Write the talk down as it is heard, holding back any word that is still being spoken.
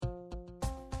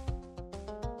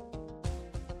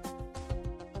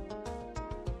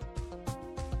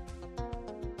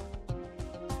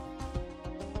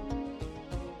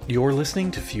You're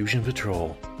listening to Fusion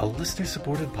Patrol, a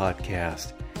listener-supported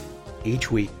podcast. Each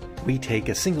week, we take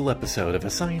a single episode of a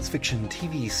science fiction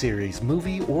TV series,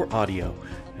 movie, or audio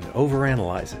and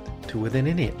overanalyze it to within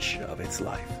an inch of its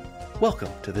life.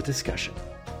 Welcome to the discussion.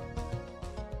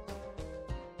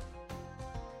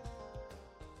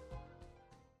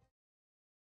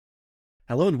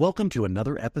 Hello and welcome to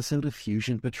another episode of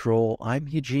Fusion Patrol. I'm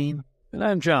Eugene. And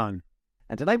I'm John.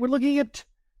 And tonight we're looking at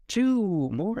two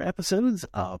more episodes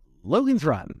of Logan's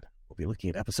Run. We'll be looking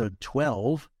at episode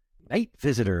 12, Night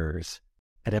Visitors,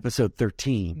 and episode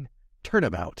 13,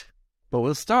 Turnabout. But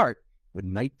we'll start with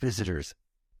Night Visitors.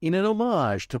 In an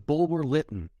homage to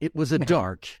Bulwer-Lytton, it was a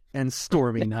dark and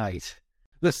stormy night.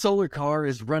 The solar car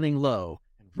is running low,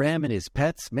 and Rem and his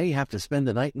pets may have to spend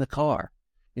the night in the car.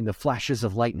 In the flashes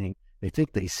of lightning, they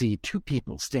think they see two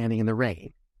people standing in the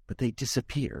rain, but they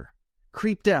disappear.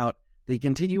 Creeped out, they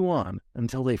continue on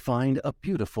until they find a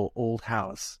beautiful old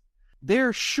house.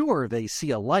 They're sure they see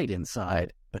a light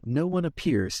inside, but no one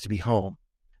appears to be home.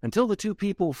 Until the two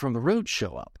people from the road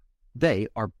show up. They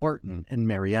are Barton and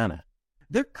Marianna.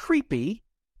 They're creepy,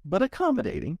 but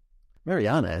accommodating.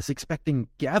 Marianna is expecting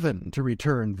Gavin to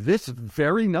return this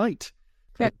very night.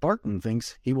 But Barton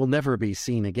thinks he will never be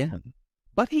seen again.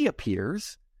 But he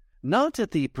appears, not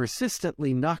at the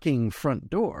persistently knocking front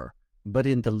door, but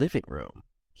in the living room.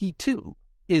 He, too,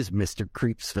 is Mr.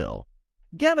 Creepsville.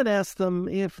 Gavin asks them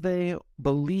if they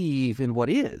believe in what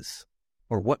is,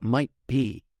 or what might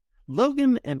be.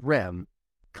 Logan and Rem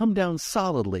come down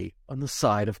solidly on the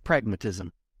side of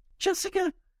pragmatism.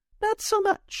 Jessica, not so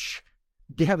much.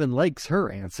 Gavin likes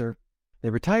her answer. They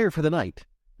retire for the night,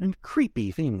 and creepy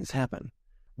things happen.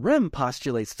 Rem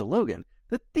postulates to Logan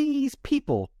that these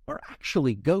people are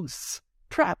actually ghosts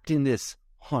trapped in this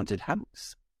haunted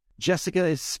house. Jessica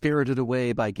is spirited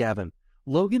away by Gavin.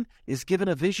 Logan is given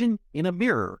a vision in a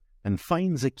mirror and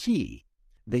finds a key.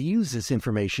 They use this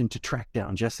information to track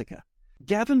down Jessica.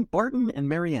 Gavin, Barton, and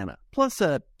Marianna, plus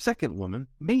a second woman,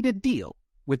 made a deal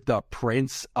with the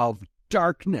Prince of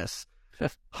Darkness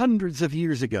hundreds of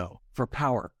years ago for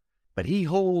power. But he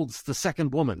holds the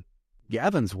second woman,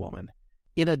 Gavin's woman,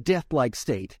 in a death-like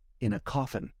state in a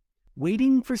coffin,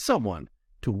 waiting for someone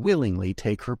to willingly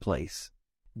take her place.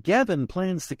 Gavin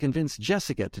plans to convince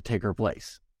Jessica to take her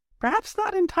place. Perhaps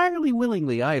not entirely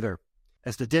willingly either.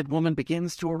 As the dead woman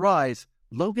begins to arise,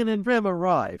 Logan and Rem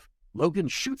arrive. Logan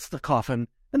shoots the coffin,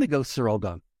 and the ghosts are all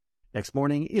gone. Next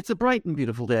morning, it's a bright and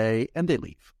beautiful day, and they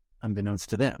leave. Unbeknownst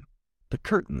to them, the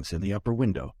curtains in the upper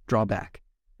window draw back,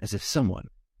 as if someone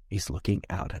is looking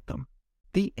out at them.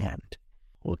 The end.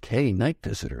 Okay, Night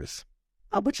Visitors.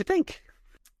 What'd you think?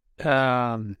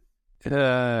 Yeah.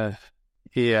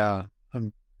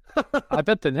 I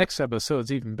bet the next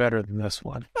episode's even better than this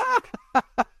one.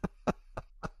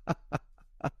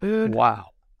 Wow.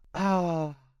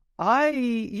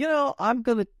 I'm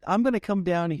gonna come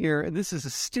down here, and this is a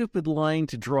stupid line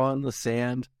to draw in the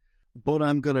sand, but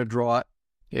I'm gonna draw it.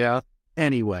 Yeah.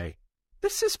 Anyway,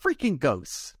 this is freaking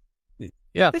ghosts.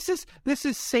 Yeah. This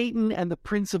is Satan and the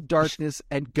Prince of Darkness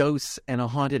and ghosts and a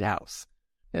haunted house.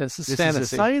 Yeah, this is fantasy.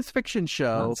 Is a science fiction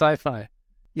show. Sci-fi.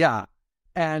 Yeah.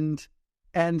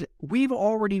 And we've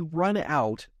already run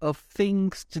out of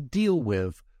things to deal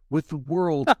with the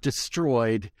world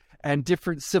destroyed and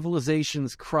different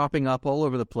civilizations cropping up all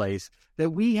over the place, that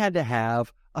we had to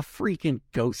have a freaking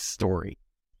ghost story.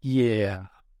 Yeah.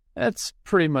 That's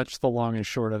pretty much the long and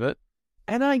short of it.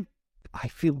 And I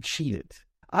feel cheated.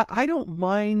 I don't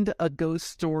mind a ghost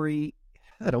story.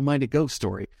 I don't mind a ghost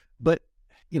story. But,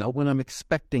 when I'm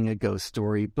expecting a ghost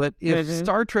story. But if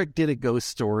Star Trek did a ghost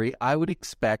story, I would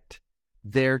expect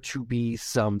there to be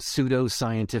some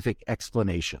pseudo-scientific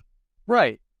explanation.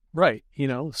 Right.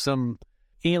 Some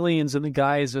aliens in the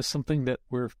guise of something that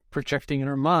we're projecting in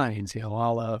our minds, a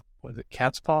la, was it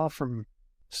Cat's Paw from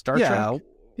Star Trek?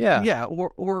 Yeah,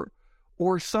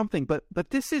 or something. But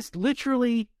this is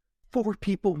literally 4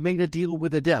 people made a deal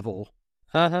with the devil.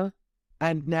 Uh-huh.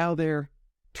 And now they're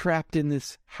trapped in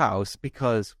this house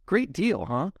because, great deal,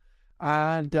 huh?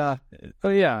 And, oh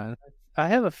yeah, I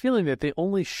have a feeling that they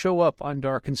only show up on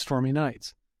dark and stormy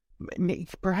nights.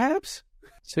 Perhaps.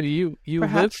 So you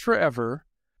live forever,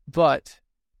 but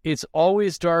it's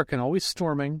always dark and always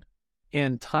storming,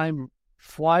 and time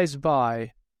flies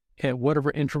by at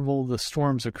whatever interval the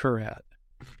storms occur at.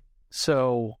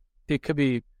 So it could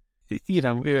be,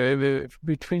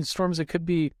 between storms, it could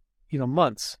be,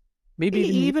 months. Maybe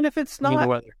even if it's not,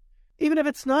 weather. Even if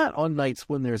it's not on nights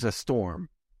when there's a storm,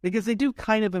 because they do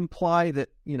kind of imply that,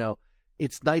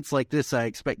 it's nights like this I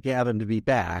expect Gavin to be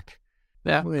back.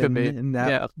 Yeah, could be. And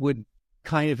that would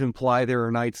kind of imply there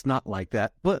are nights not like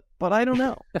that. But I don't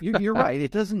know. You're right.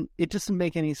 It doesn't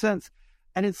make any sense.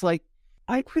 And it's like,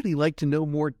 I'd really like to know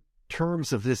more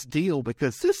terms of this deal,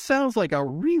 because this sounds like a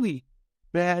really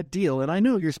bad deal. And I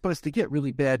know you're supposed to get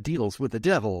really bad deals with the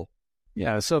devil.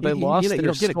 Yeah, so they lost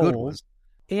their souls,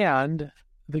 and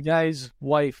the guy's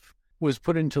wife was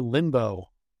put into limbo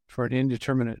for an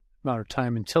indeterminate amount of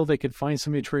time until they could find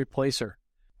somebody to replace her.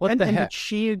 What the heck? Did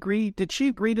she agree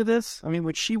to this? I mean,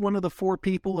 was she one of the 4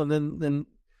 people? And then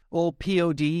old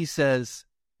POD says,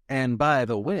 and by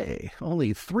the way,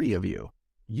 only 3 of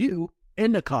you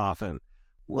in the coffin.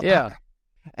 Well, yeah.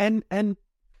 And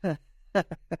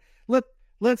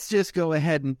let's just go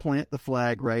ahead and plant the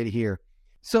flag right here.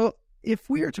 So if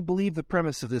we are to believe the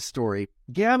premise of this story,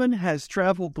 Gavin has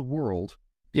traveled the world.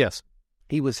 Yes.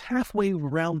 He was halfway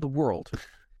around the world.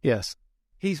 Yes.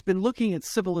 He's been looking at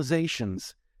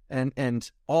civilizations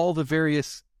and all the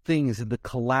various things in the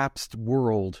collapsed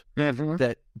world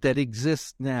that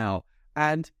exists now.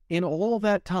 And in all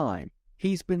that time,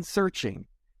 he's been searching.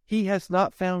 He has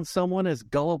not found someone as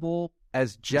gullible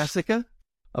as Jessica.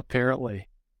 Apparently.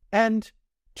 And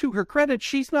to her credit,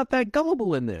 she's not that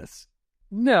gullible in this.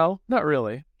 No, not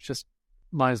really. Just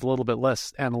mine's a little bit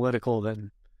less analytical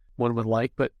than one would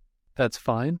like, but that's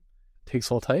fine.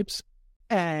 Takes all types.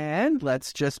 And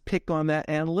let's just pick on that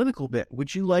analytical bit.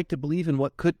 Would you like to believe in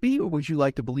what could be, or would you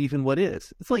like to believe in what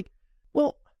is? It's like,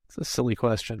 well, it's a silly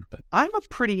question, but I'm a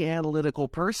pretty analytical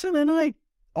person, and I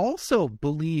also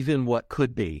believe in what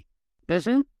could be.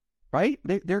 Mm-hmm. Right?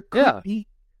 There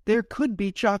could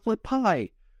be chocolate pie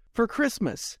for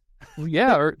Christmas.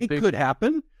 Yeah, or it could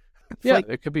happen. It's yeah,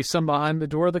 it could be some behind the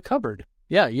door of the cupboard.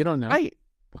 Yeah, you don't know.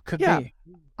 What could be?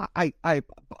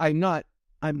 I'm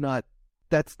not.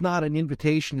 That's not an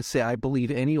invitation to say I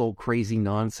believe any old crazy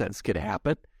nonsense could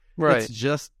happen. Right. It's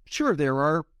just, sure, there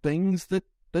are things that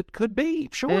could be.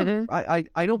 Sure. Mm-hmm.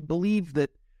 I don't believe that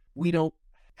we don't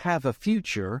have a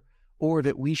future, or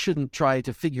that we shouldn't try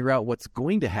to figure out what's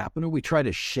going to happen, or we try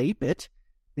to shape it.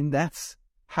 And that's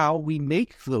how we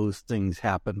make those things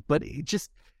happen. But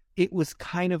it was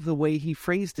kind of the way he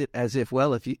phrased it, as if,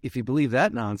 well, if you believe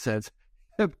that nonsense,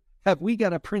 have we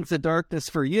got a Prince of Darkness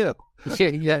for you?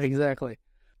 Yeah, exactly.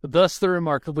 Thus the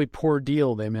remarkably poor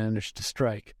deal they managed to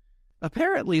strike.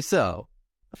 Apparently so.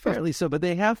 But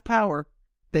they have power.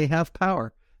 They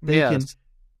can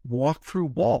walk through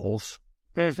walls.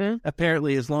 Mm-hmm.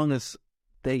 Apparently, as long as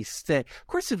they stay. Of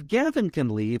course, if Gavin can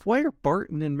leave, why are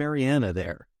Barton and Marianna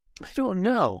there? I don't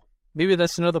know. Maybe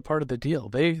that's another part of the deal.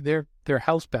 They're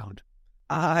housebound.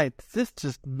 This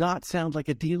does not sound like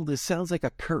a deal. This sounds like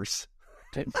a curse.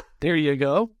 There you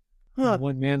go.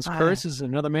 One man's curse is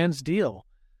another man's deal.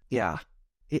 Yeah.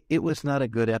 It was not a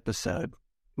good episode.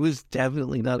 It was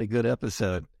definitely not a good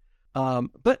episode.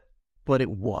 But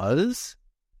it was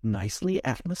nicely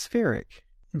atmospheric,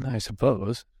 I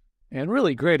suppose. And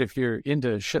really great if you're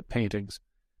into ship paintings.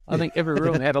 I think every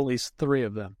room had at least 3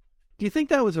 of them. Do you think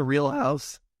that was a real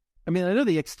house? I mean, I know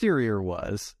the exterior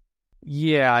was.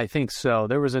 Yeah, I think so.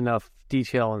 There was enough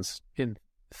detail in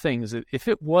things. If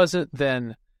it wasn't,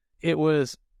 then it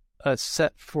was a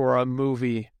set for a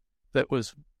movie that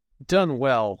was done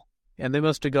well, and they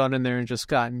must have gone in there and just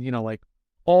gotten, like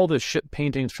all the ship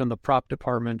paintings from the prop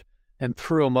department and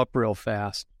threw them up real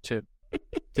fast to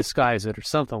disguise it or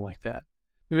something like that.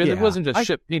 I mean, it wasn't just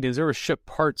ship paintings. There were ship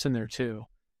parts in there too.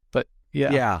 But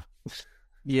yeah.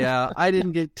 Yeah, I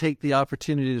didn't take the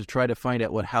opportunity to try to find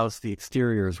out what house the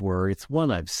exteriors were. It's one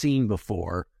I've seen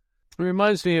before. It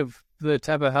reminds me of the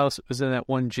type of house that was in that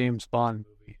one James Bond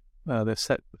movie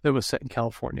that was set in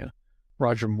California.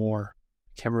 Roger Moore.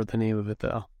 Can't remember the name of it,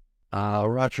 though.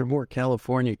 Roger Moore,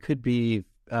 California could be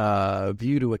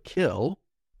View to a Kill.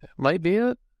 Might be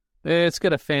it. It's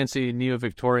got a fancy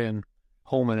neo-Victorian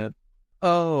home in it.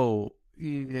 Oh,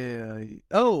 yeah.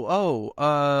 Well,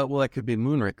 that could be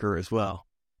Moonraker as well.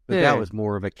 But that was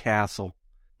more of a castle.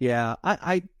 Yeah,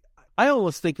 I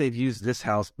almost think they've used this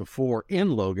house before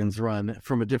in Logan's Run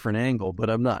from a different angle, but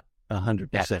I'm not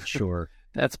 100% sure.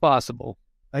 That's possible.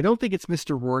 I don't think it's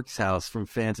Mr. Rourke's house from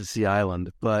Fantasy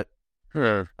Island, but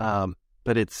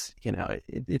it's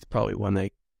it's probably one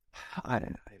I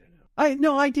don't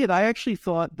know. I did. I actually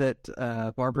thought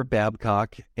that Barbara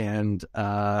Babcock and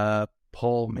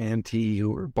Paul Mantee, who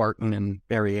were Barton and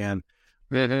Marianne,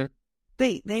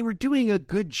 they were doing a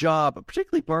good job,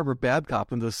 particularly Barbara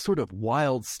Babcock, and those sort of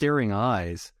wild staring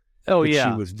eyes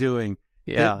she was doing.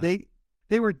 Yeah.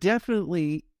 They were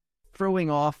definitely throwing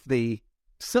off the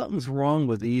something's wrong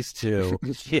with these two.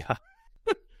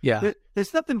 Yeah.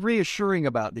 There's nothing reassuring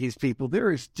about these people.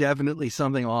 There is definitely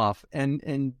something off.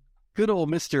 And good old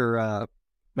Mr.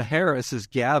 Maharis is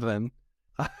Gavin.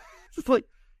 It's like,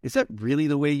 is that really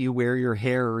the way you wear your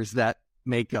hair, or is that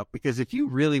makeup? Because if you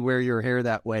really wear your hair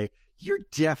that way, you're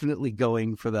definitely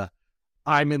going for the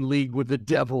I'm in league with the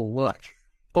devil look.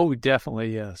 Oh,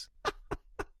 definitely, yes.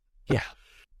 Yeah.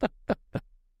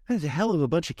 There's a hell of a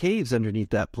bunch of caves underneath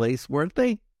that place, weren't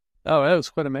they? Oh, that was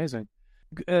quite amazing.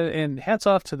 And hats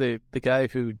off to the guy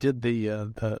who did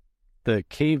the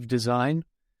cave design,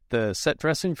 the set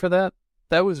dressing for that.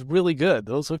 That was really good.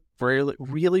 Those look really,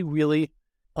 really, really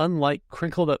unlike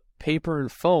crinkled up paper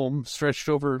and foam stretched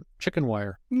over chicken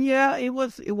wire. Yeah, it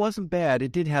wasn't bad.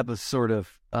 It did have a sort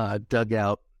of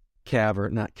dugout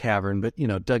cavern, not cavern, but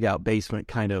dugout basement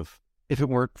kind of. If it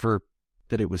weren't for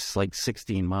that, it was like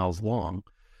 16 miles long,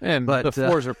 but the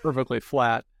floors are perfectly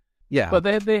flat. Yeah, but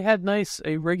they had nice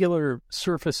irregular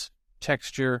surface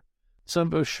texture. Some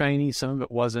of it was shiny, some of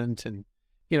it wasn't, and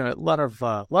a lot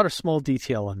of small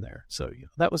detail in there. So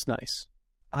that was nice.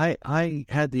 I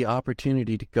had the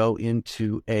opportunity to go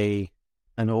into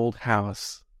an old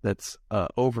house that's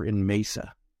over in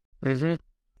Mesa,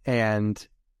 and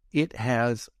it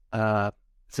has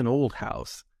it's an old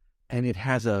house, and it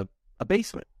has a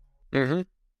basement,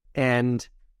 and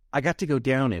I got to go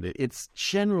down in it. It's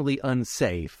generally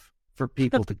unsafe for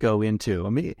people to go into. I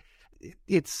mean,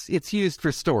 it's used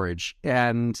for storage,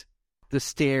 and the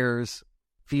stairs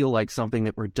feel like something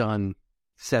that were done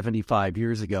 75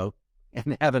 years ago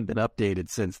and haven't been updated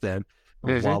since then.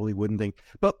 A wobbly wooden thing.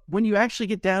 But when you actually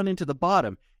get down into the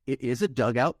bottom, it is a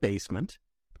dugout basement.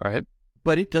 Right.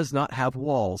 But it does not have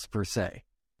walls per se.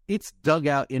 It's dug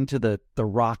out into the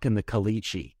rock and the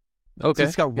caliche. Okay. So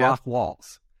it's got rock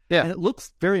walls. Yeah. And it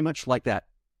looks very much like that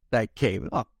cave.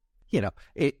 Oh,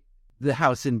 the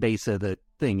house in Mesa, the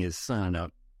thing is, I don't know,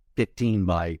 15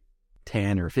 by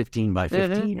 10 or 15 by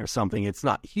 15 or something. It's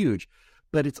not huge,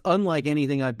 but it's unlike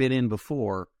anything I've been in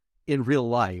before in real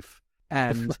life.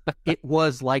 And it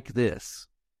was like this,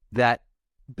 that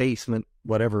basement,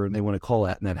 whatever they want to call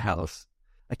that in that house.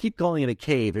 I keep calling it a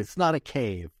cave. It's not a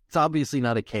cave. It's obviously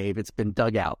not a cave. It's been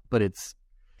dug out, but it's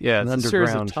an underground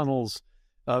series of tunnels,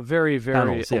 very, very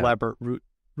tunnels, elaborate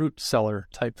root cellar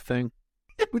type thing.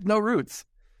 With no roots.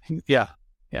 Yeah.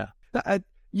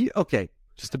 Okay.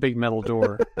 Just a big metal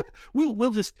door.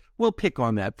 We'll pick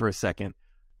on that for a second.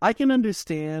 I can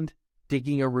understand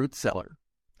digging a root cellar.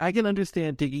 I can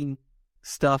understand digging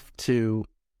stuff to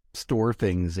store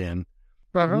things in.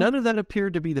 None of that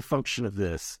appeared to be the function of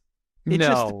this. It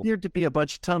just appeared to be a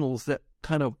bunch of tunnels that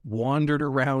kind of wandered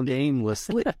around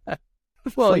aimlessly.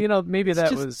 Well, maybe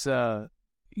that was,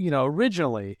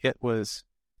 originally it was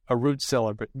a root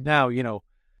cellar, but now,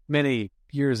 many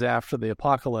years after the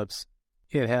apocalypse,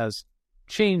 it has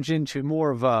changed into more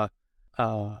of a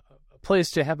place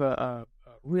to have a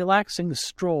relaxing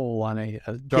stroll on a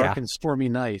dark and stormy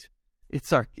night.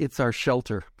 It's our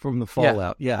shelter from the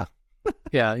fallout. Yeah.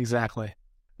 Yeah, exactly.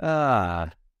 Yeah.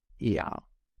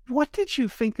 What did you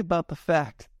think about the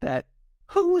fact that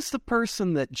who was the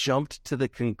person that jumped to the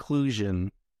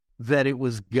conclusion that it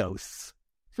was ghosts?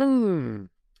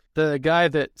 The guy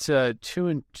that 2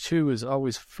 and 2 is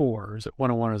always 4, or is it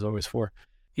 1 and 1 is always 4?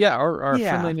 Yeah, our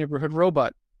friendly neighborhood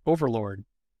robot overlord,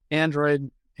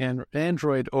 android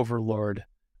overlord,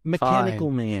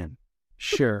 mechanical man.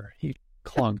 Sure, he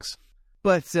clunks.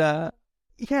 But Logan,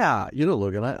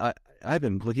 I've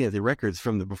been looking at the records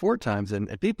from the before times, and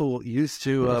people used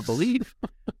to believe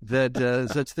that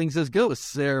such things as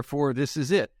ghosts. Therefore, this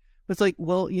is it. It's like,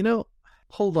 well,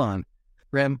 hold on,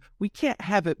 Rem. We can't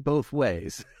have it both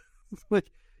ways. But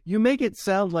you make it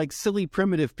sound like silly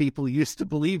primitive people used to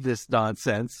believe this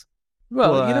nonsense.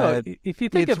 Well, if you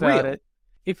think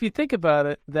about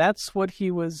it, that's what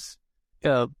he was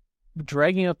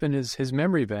dragging up in his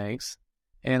memory banks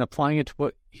and applying it to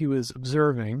what he was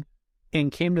observing,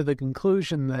 and came to the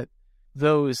conclusion that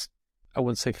those, I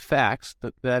wouldn't say facts,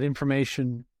 but that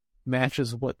information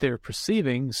matches what they're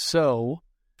perceiving. So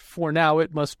for now,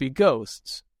 it must be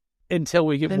ghosts until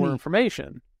we get more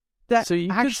information. So you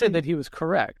could say that he was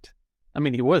correct. I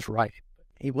mean, he was right.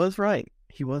 He was right.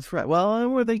 Well,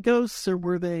 were they ghosts or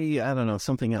were they, I don't know,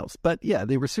 something else? But yeah,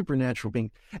 they were supernatural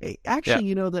beings.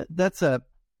 Actually, that's a...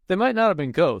 They might not have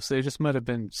been ghosts. They just might have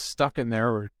been stuck in there,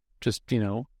 or just,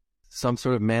 some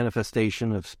sort of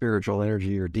manifestation of spiritual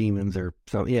energy or demons or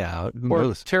something. Yeah.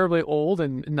 Or terribly old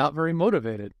and not very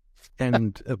motivated.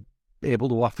 And able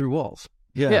to walk through walls.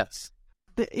 Yeah. Yes.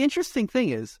 The interesting thing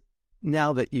is,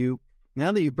 now that you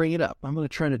bring it up, I'm going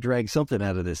to try to drag something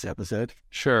out of this episode.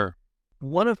 Sure.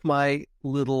 One of my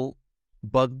little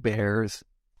bugbears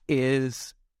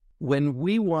is when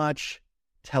we watch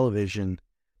television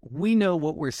we know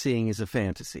what we're seeing is a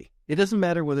fantasy. It doesn't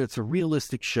matter whether it's a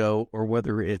realistic show or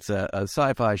whether it's a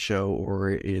sci-fi show or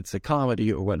it's a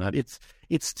comedy or whatnot. It's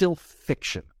still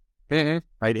fiction, right?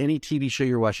 Any TV show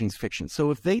you're watching is fiction.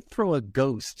 So if they throw a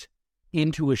ghost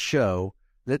into a show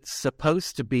that's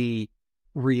supposed to be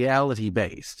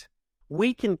reality-based,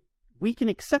 we can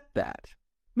accept that.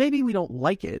 Maybe we don't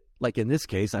like it. Like in this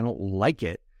case, I don't like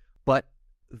it, but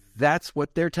that's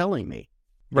what they're telling me.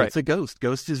 Right. It's a ghost.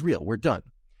 Ghost is real. We're done.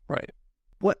 Right.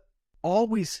 What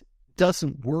always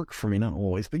doesn't work for me, not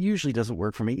always, but usually doesn't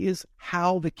work for me, is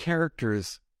how the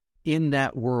characters in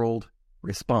that world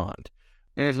respond.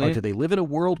 Like, do they live in a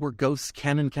world where ghosts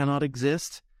can and cannot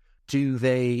exist? Do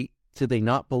they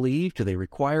not believe? Do they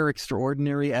require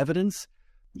extraordinary evidence?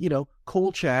 You know,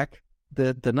 Kolchak,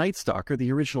 the Night Stalker,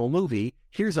 the original movie,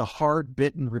 here's a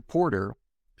hard-bitten reporter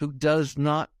who does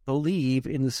not believe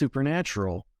in the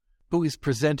supernatural, who is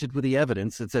presented with the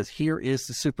evidence that says, here is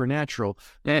the supernatural,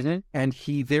 and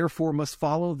he therefore must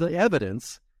follow the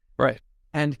evidence, right,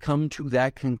 and come to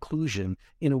that conclusion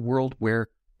in a world where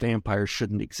vampires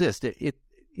shouldn't exist.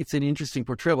 It's an interesting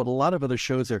portrayal, but a lot of other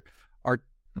shows are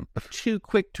too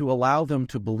quick to allow them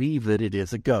to believe that it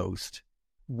is a ghost,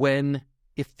 when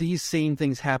if these same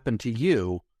things happen to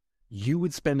you, you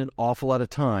would spend an awful lot of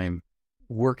time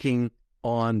working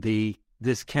on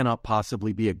this cannot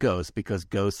possibly be a ghost because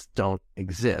ghosts don't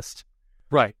exist.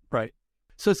 Right, right.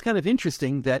 So it's kind of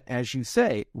interesting that, as you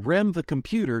say, Rem the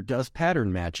computer does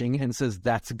pattern matching and says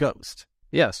that's a ghost.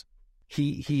 Yes.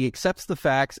 He accepts the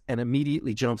facts and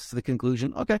immediately jumps to the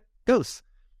conclusion, okay, ghosts.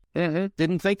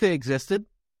 Didn't think they existed,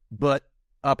 but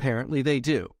apparently they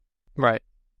do. Right.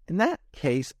 In that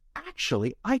case,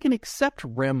 actually, I can accept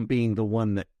Rem being the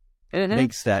one that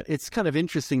makes that. It's kind of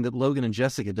interesting that Logan and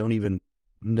Jessica don't even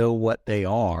know what they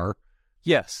are.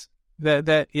 Yes.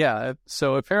 Yeah.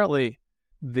 So apparently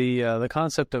the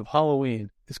concept of Halloween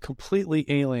is completely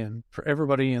alien for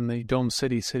everybody in the Dome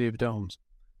City of Domes.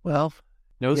 Well,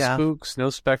 no spooks, no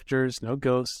specters, no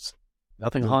ghosts,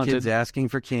 nothing haunted. Kids asking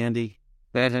for candy.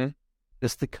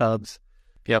 Just the Cubs.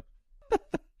 Yep.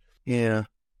 Yeah.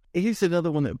 Here's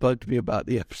another one that bugged me about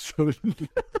the episode.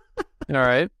 All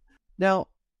right. Now,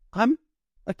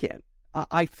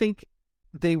 I think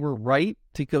they were right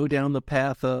to go down the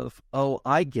path of, oh,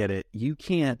 I get it. You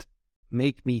can't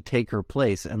make me take her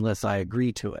place unless I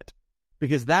agree to it.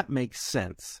 Because that makes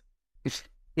sense.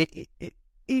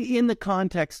 In the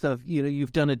context of,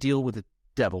 you've done a deal with the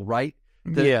devil, right?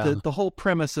 The whole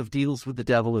premise of deals with the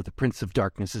devil, or the Prince of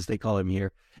Darkness, as they call him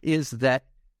here, is that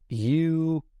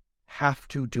you have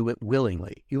to do it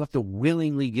willingly. You have to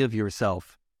willingly give up your soul.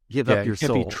 You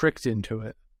can't be tricked into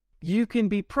it. You can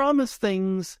be promised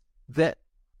things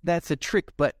that's a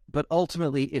trick, but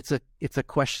ultimately it's a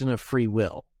question of free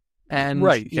will. And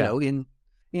right,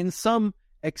 in some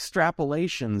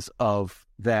extrapolations of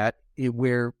that,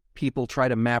 where people try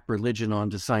to map religion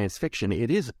onto science fiction, it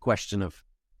is a question of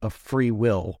free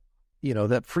will.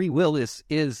 That free will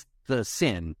is the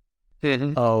sin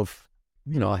of,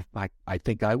 I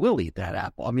think I will eat that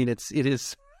apple. I mean, it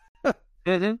is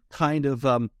kind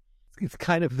of it's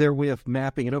kind of their way of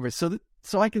mapping it over.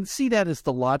 So I can see that as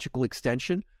the logical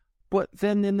extension, but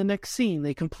then in the next scene,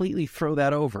 they completely throw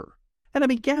that over. And I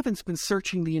mean, Gavin's been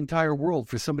searching the entire world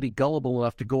for somebody gullible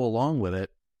enough to go along with it,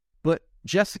 but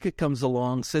Jessica comes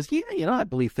along, says, I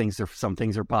believe some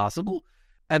things are possible.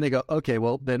 And they go, okay,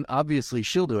 well, then obviously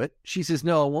she'll do it. She says,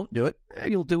 no, I won't do it.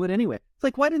 You'll do it anyway. It's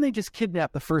like, why didn't they just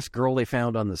kidnap the first girl they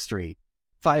found on the street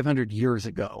 500 years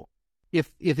ago?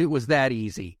 If it was that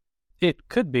easy. It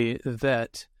could be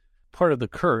that part of the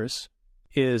curse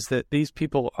is that these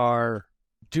people are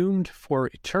doomed for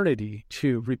eternity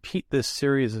to repeat this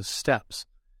series of steps,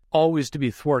 always to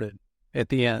be thwarted at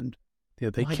the end.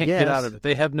 They can't get out of it.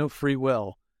 They have no free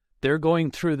will. They're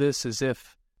going through this as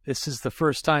if this is the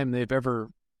first time they've ever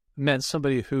met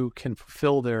somebody who can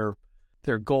fulfill their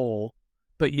goal,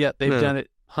 but yet they've done it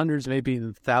hundreds, maybe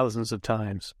even thousands of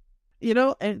times.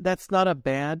 And that's not a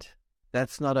bad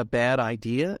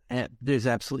idea. And there's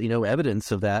absolutely no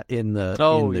evidence of that in the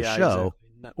show.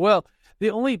 Exactly. Well, the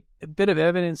only bit of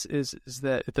evidence is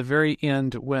that at the very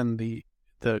end, when the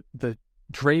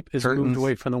drape is moved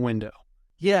away from the window.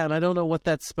 Yeah, and I don't know what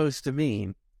that's supposed to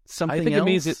mean. I think it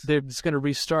means they're just going to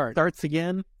restart. Starts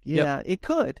again? Yeah, yep. It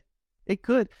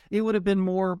could. It would have been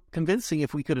more convincing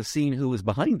if we could have seen who was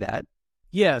behind that.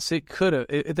 Yes, it could have.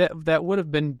 That would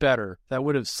have been better. That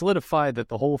would have solidified that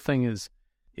the whole thing is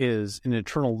an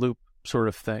eternal loop sort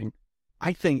of thing.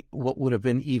 I think what would have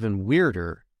been even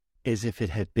weirder is if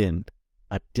it had been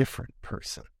a different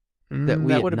person. That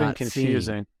would have been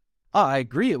confusing. I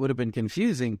agree it would have been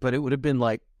confusing, but it would have been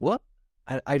like, what?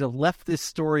 I'd have left this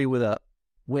story with a,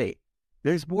 wait,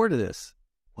 there's more to this.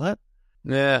 What?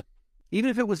 Yeah. Even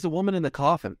if it was the woman in the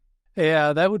coffin.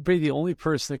 Yeah, that would be the only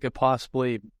person that could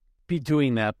possibly be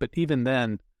doing that. But even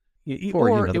then,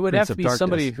 or it would have to be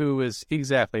somebody who was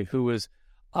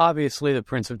obviously the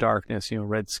Prince of Darkness,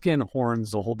 red skin,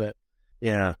 horns, the whole bit.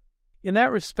 Yeah. In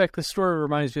that respect, the story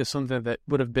reminds me of something that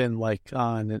would have been like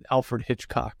on an Alfred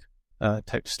Hitchcock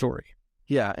type story.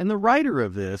 Yeah, and the writer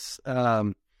of this,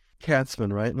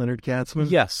 Katzman, right? Leonard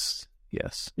Katzman? Yes.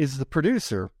 Is the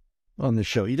producer on the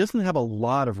show. He doesn't have a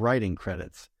lot of writing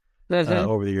credits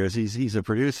over the years. He's a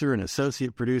producer, an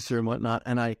associate producer and whatnot.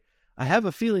 And I have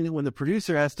a feeling that when the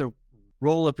producer has to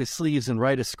roll up his sleeves and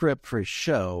write a script for his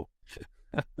show,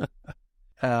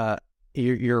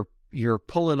 you're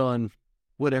pulling on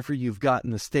whatever you've got in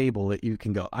the stable that you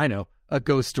can go, I know, a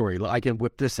ghost story. I can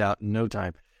whip this out in no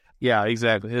time. Yeah,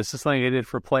 exactly. It's just like I did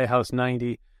for Playhouse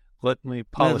 90. Let me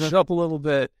polish it up a little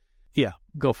bit. Yeah,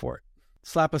 go for it.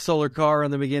 Slap a solar car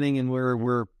in the beginning and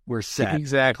we're set.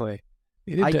 Exactly.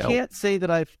 I can't say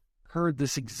that I've heard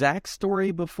this exact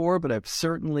story before, but I've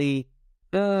certainly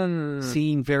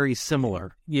seen very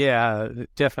similar. Yeah,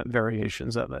 definite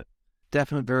variations of it.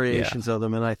 Definite variations of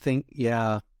them. And I think,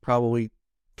 probably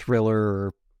thriller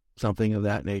or something of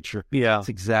that nature. Yeah. It's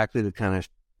exactly the kind of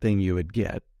thing you would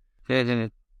get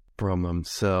from them.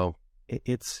 So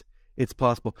it's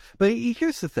possible. But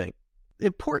here's the thing.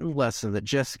 Important lesson that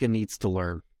Jessica needs to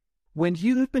learn. When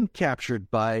you have been captured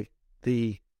by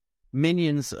the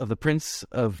minions of the Prince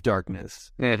of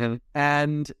Darkness,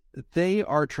 and they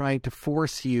are trying to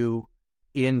force you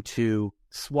into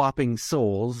swapping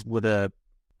souls with a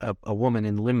woman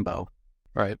in limbo.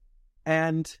 Right.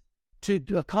 And to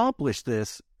accomplish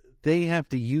this, they have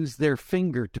to use their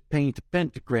finger to paint a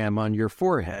pentagram on your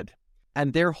forehead.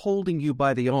 And they're holding you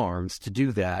by the arms to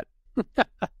do that.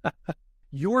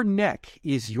 Your neck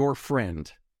is your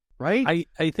friend, right?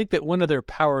 I think that one of their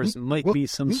powers might be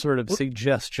some sort of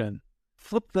suggestion.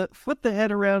 Flip the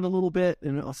head around a little bit,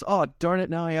 and oh, darn it,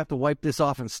 now I have to wipe this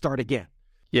off and start again.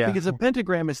 Yeah. Because a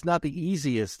pentagram is not the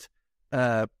easiest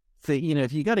thing.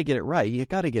 If you got to get it right, you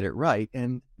got to get it right.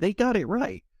 And they got it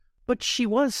right. But she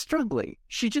was struggling.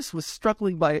 She just was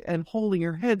struggling by and holding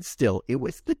her head still. It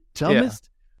was the dumbest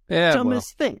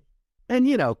thing.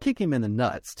 And, kick him in the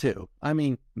nuts, too. I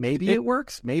mean, maybe it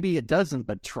works, maybe it doesn't,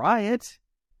 but try it.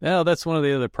 Well, that's one of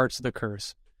the other parts of the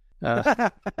curse.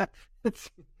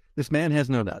 This man has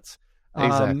no nuts.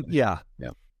 Exactly. Yeah.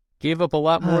 Gave up a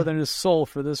lot more than his soul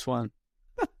for this one.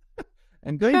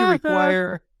 I'm going to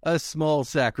require a small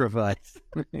sacrifice.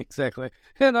 Exactly.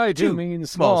 And I do mean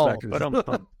small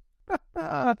sacrifice.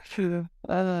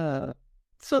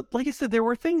 So, like I said, there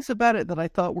were things about it that I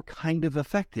thought were kind of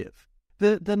effective.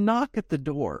 The knock at the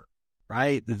door,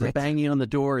 right? The banging on the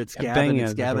door. It's Gavin,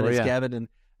 it's Gavin, it's Gavin.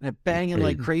 And banging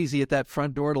like crazy at that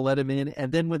front door to let him in.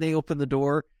 And then when they open the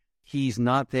door, he's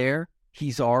not there.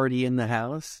 He's already in the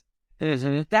house.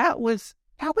 That was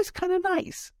kind of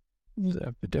nice.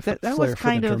 A different that was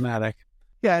kind of dramatic.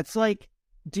 Yeah, it's like,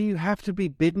 do you have to be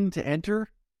bidden to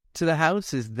enter to the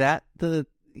house? Is that the,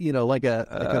 like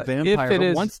a vampire?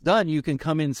 But once done, you can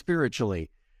come in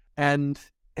spiritually. And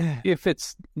if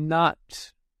it's not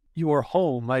your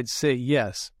home, I'd say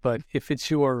yes. But if it's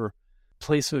your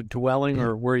place of dwelling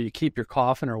or where you keep your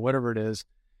coffin or whatever it is,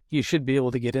 you should be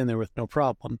able to get in there with no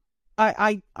problem.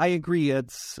 I agree.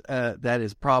 It's that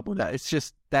is problem. It's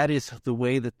just that is the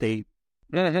way that they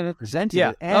presented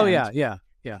it. And yeah.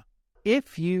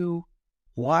 If you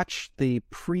watch the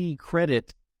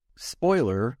pre-credit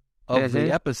spoiler of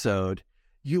the episode,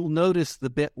 you'll notice the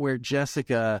bit where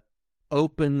Jessica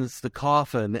opens the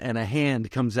coffin and a hand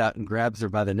comes out and grabs her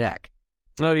by the neck.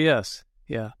 Oh, yes.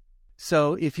 Yeah.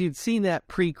 So if you'd seen that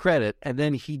pre-credit and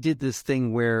then he did this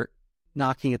thing where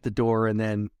knocking at the door and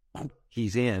then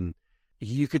he's in,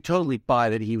 you could totally buy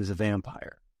that he was a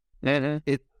vampire.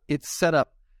 It's set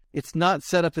up. It's not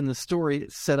set up in the story.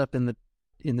 It's set up in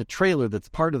the trailer that's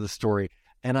part of the story.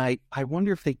 And I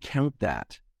wonder if they count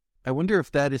that. I wonder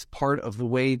if that is part of the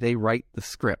way they write the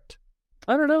script.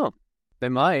 I don't know. They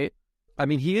might. I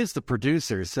mean, he is the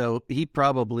producer, so he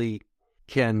probably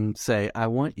can say, I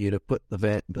want you to put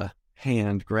the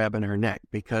hand grabbing her neck,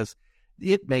 because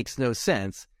it makes no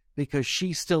sense, because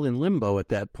she's still in limbo at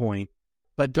that point.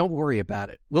 But don't worry about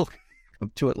it. We'll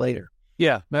come to it later.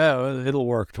 Yeah, no, it'll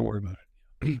work. Don't worry about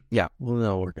it. Yeah, well,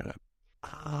 no, we're going to.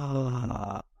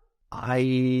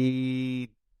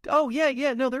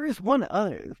 No,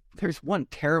 there's one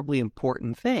terribly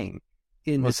important thing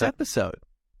in this episode.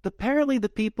 Apparently the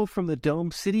people from the Dome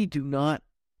City do not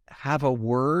have a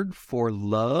word for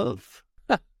love.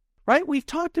 Right? We've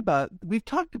talked about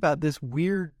this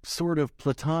weird sort of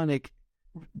platonic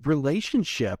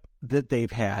relationship that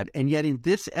they've had, and yet in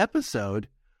this episode,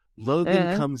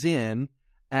 Logan comes in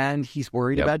and he's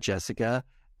worried about Jessica,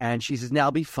 and she says, "Now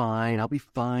I'll be fine,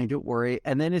 don't worry."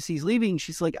 And then as he's leaving,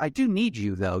 she's like, "I do need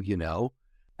you though, you know."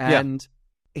 And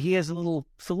he has a little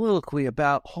soliloquy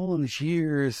about all those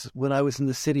years when I was in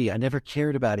the city, I never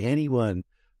cared about anyone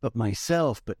but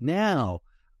myself, but now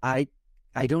I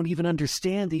don't even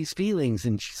understand these feelings.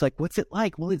 And she's like, "What's it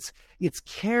like?" "Well, it's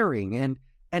caring and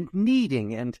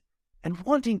needing and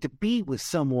wanting to be with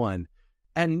someone."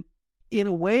 And in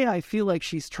a way, I feel like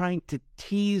she's trying to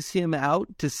tease him out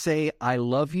to say, "I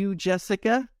love you,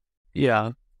 Jessica."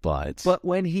 Yeah, but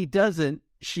when he doesn't,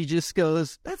 she just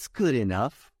goes, "That's good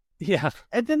enough." Yeah.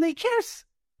 And then they kiss.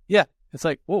 Yeah. It's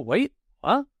like, whoa, wait,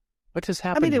 huh? What just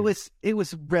happened? I mean, it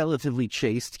was a relatively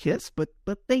chaste kiss, but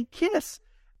they kiss.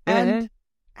 And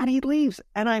he leaves.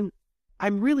 And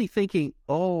I'm really thinking,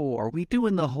 oh, are we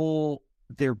doing the whole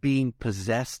they're being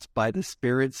possessed by the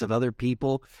spirits of other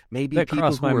people? Maybe that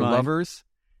people who are lovers?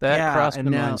 That crossed my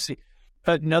mind. See,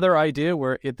 another idea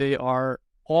where they are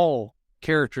all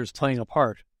characters playing a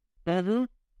part.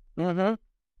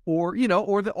 Or, you know,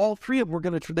 or all three of them were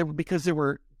going to, because there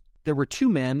were two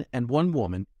men and one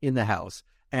woman in the house.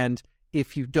 And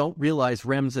if you don't realize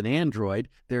Rem's an android,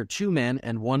 there are two men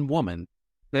and one woman.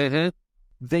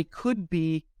 They could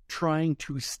be trying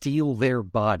to steal their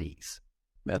bodies.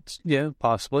 That's,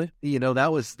 possibly. You know,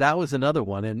 that was another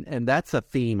one. And that's a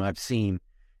theme I've seen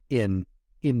in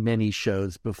many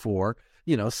shows before.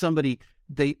 You know,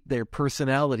 their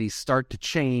personalities start to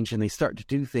change and they start to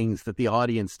do things that the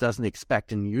audience doesn't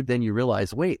expect. And then you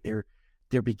realize, wait,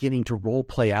 they're beginning to role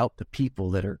play out the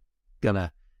people that are going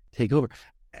to take over.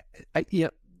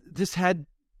 This had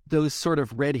those sort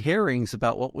of red herrings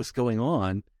about what was going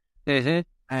on.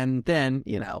 And then,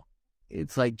 you know,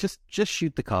 it's like, just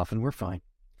shoot the coffin. We're fine.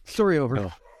 Story over.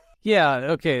 Oh. Yeah.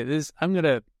 Okay. I'm going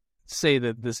to say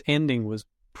that this ending was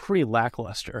pretty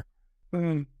lackluster.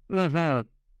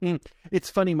 It's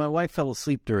funny. My wife fell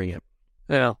asleep during it.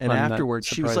 Yeah. And afterwards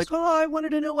she was like, "Oh, I wanted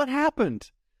to know what happened."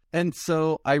 And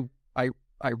so I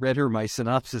read her my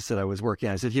synopsis that I was working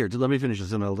on. I said, "Here, let me finish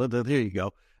this." And here you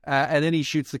go. And then he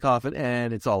shoots the coffin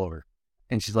and it's all over.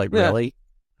 And she's like, "Really?"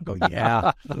 I go,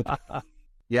 "Yeah."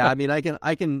 Yeah. I mean, I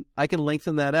can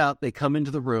lengthen that out. They come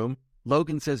into the room.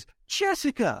 Logan says,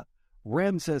 "Jessica."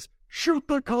 Rem says, "Shoot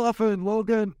the coffin,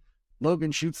 Logan."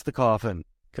 Logan shoots the coffin.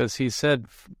 Because he said,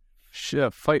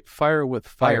 fight fire with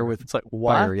fire. It's like,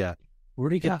 what? Fire, yeah. Where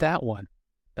did he get that one?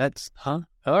 That's, huh?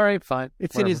 All right, fine.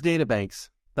 It's whatever. In his databanks.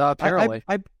 Apparently.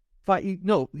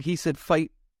 He said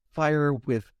fight fire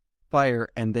with fire,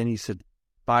 and then he said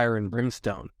fire and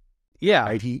brimstone. Yeah.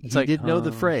 Right? He did know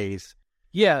the phrase.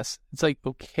 Yes. It's like,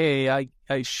 okay,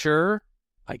 I sure,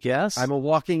 I guess. I'm a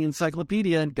walking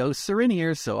encyclopedia, and ghosts are in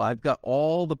here, so I've got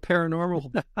all the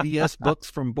paranormal BS books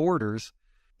from Borders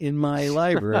in my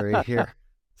library here.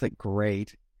 It's like,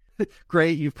 great.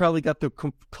 Great. You've probably got the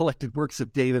collected works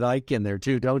of David Icke in there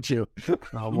too, don't you?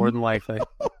 Oh, more than likely.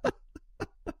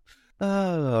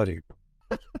 Oh, dude.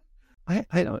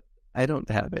 I don't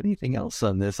have anything else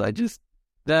on this. I just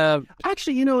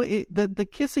actually, you know, the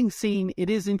kissing scene.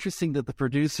 It is interesting that the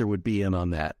producer would be in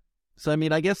on that. So, I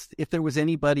mean, I guess if there was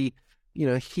anybody, you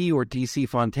know, he or DC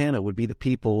Fontana would be the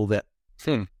people that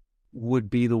would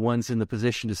be the ones in the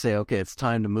position to say, okay, it's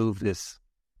time to move this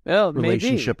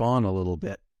relationship on a little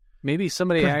bit. Maybe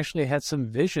somebody actually had some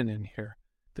vision in here.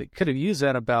 They could have used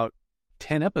that about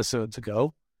 10 episodes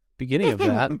ago, beginning of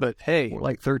that, but hey. More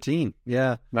like 13,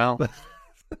 yeah. Well.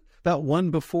 About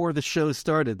one before the show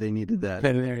started, they needed that.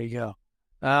 There you go.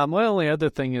 My only other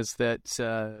thing is that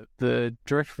the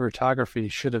director of photography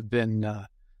should have been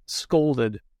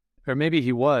scolded, or maybe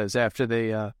he was, after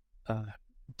they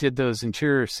did those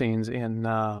interior scenes in,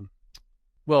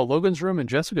 Logan's room and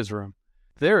Jessica's room.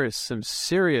 There is some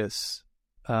serious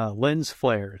lens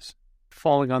flares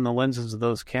falling on the lenses of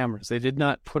those cameras. They did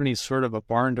not put any sort of a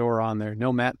barn door on there,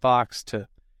 no matte box to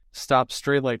stop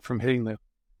stray light from hitting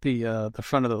the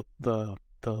front of the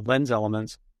lens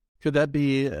elements. Could that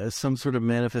be some sort of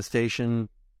manifestation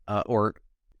or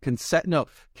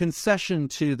concession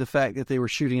to the fact that they were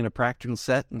shooting in a practical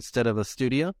set instead of a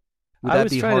studio? Would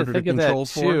that be harder to control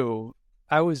for?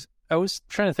 I was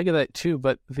trying to think of that too,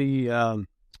 but it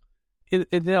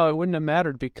wouldn't have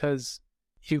mattered because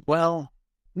you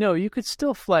could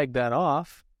still flag that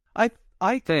off. I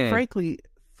frankly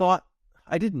thought,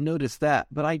 I didn't notice that,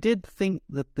 but I did think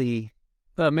that the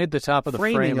made the top of the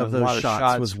framing frame of those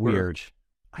shots was weird.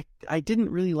 I didn't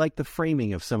really like the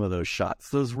framing of some of those shots.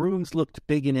 Those rooms looked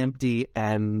big and empty,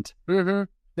 and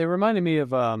They reminded me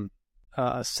of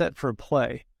a set for a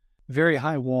play. Very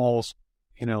high walls,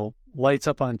 lights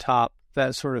up on top,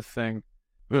 that sort of thing.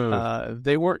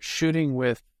 They weren't shooting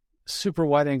with super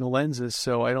wide-angle lenses,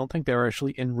 so I don't think they were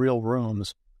actually in real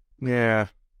rooms. Yeah,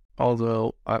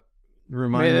 although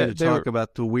remind me to talk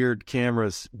about the weird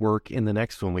cameras work in the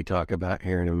next one we talk about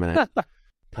here in a minute.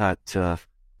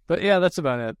 But yeah, that's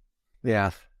about it.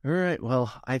 Yeah. All right.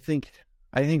 Well, I think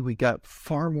we got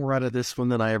far more out of this one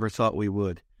than I ever thought we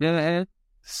would. Yeah.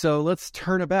 So let's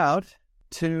turn about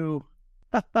to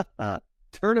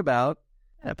Turnabout,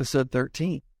 episode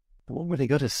 13. The one where they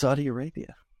go to Saudi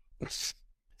Arabia.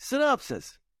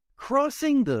 Synopsis.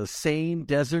 Crossing the same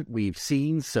desert we've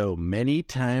seen so many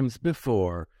times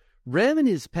before, Rem and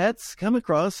his pets come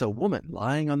across a woman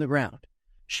lying on the ground.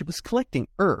 She was collecting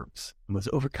herbs and was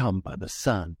overcome by the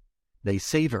sun. They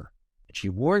save her, and she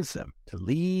warns them to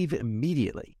leave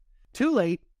immediately. Too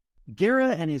late, Gera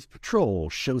and his patrol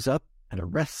shows up and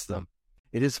arrests them.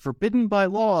 It is forbidden by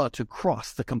law to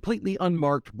cross the completely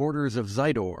unmarked borders of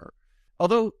Zidor,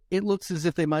 although it looks as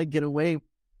if they might get away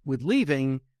with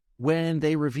leaving when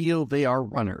they reveal they are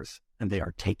runners, and they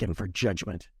are taken for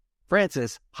judgment.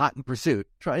 Francis, hot in pursuit,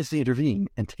 tries to intervene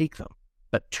and take them,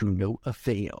 but to no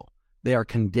avail. They are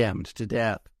condemned to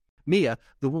death. Mia,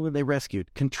 the woman they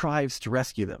rescued, contrives to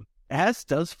rescue them, as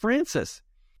does Francis.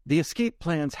 The escape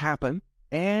plans happen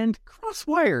and cross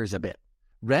wires a bit.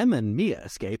 Rem and Mia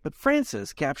escape, but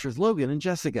Francis captures Logan and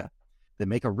Jessica. They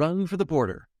make a run for the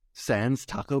border, sans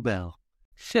Taco Bell.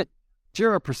 Shit.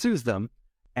 Gera pursues them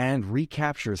and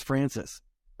recaptures Francis.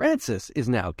 Francis is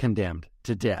now condemned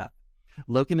to death.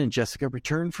 Logan and Jessica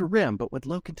return for Rem, but when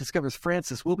Logan discovers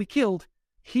Francis will be killed,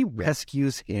 he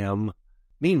rescues him.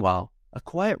 Meanwhile, a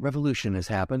quiet revolution has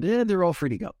happened, and they're all free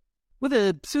to go, with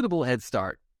a suitable head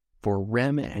start for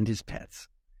Rem and his pets.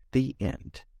 The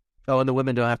end. Oh, and the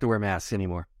women don't have to wear masks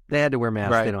anymore. They had to wear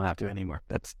masks. Right. They don't have to anymore.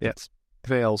 That's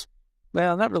veils.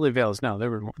 Well, not really veils. No, they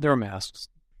were masks.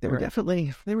 They were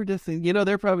definitely.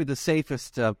 They're probably the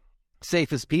safest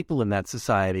people in that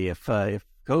society if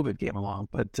COVID came along.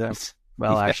 But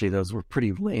actually, those were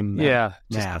pretty lame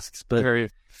masks. But very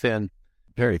thin.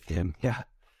 Very thin. Yeah.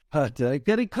 But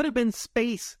it could have been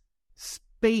space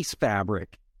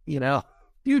fabric.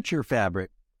 Future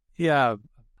fabric. Yeah.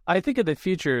 I think in the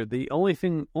future, the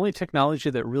only technology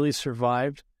that really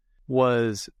survived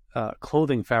was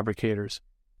clothing fabricators.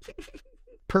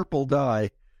 Purple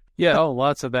dye. Yeah,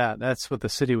 lots of that. That's what the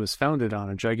city was founded on,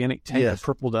 a gigantic tank of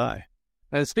purple dye.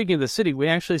 And speaking of the city, we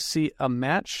actually see a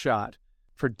match shot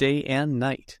for day and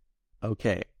night.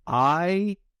 Okay,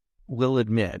 I will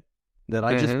admit that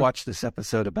I just watched this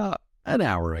episode about an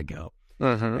hour ago.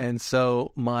 And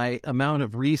so my amount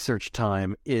of research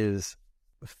time is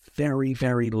very,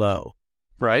 very low.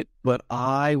 Right. But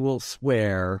I will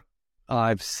swear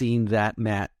I've seen that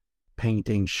matte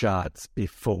painting shots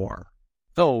before.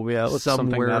 Oh, yeah. It looks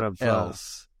somewhere something out of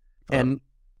else. And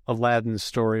Aladdin's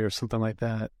story or something like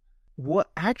that. What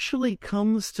actually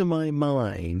comes to my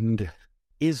mind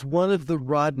is one of the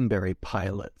Roddenberry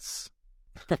pilots.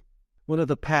 One of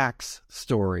the Pax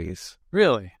stories.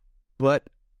 Really? But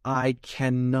I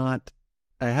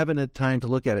haven't had time to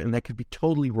look at it, and that could be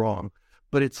totally wrong.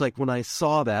 But it's like when I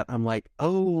saw that, I'm like,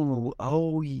 oh,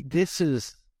 this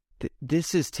is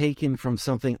taken from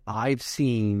something I've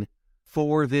seen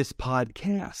for this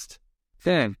podcast.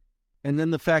 Then, and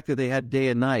then the fact that they had day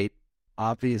and night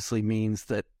obviously means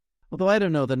that, although I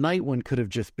don't know, the night one could have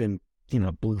just been,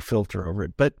 blue filter over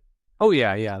it. But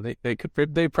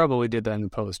they probably did that in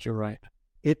post. You're right.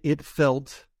 It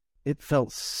felt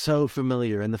so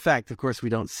familiar, and the fact, of course, we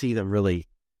don't see them really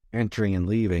entering and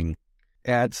leaving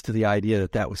adds to the idea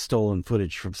that was stolen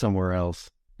footage from somewhere else.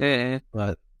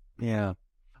 But yeah,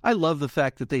 I love the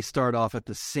fact that they start off at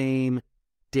the same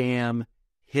damn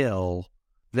hill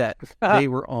that they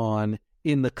were on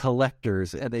in the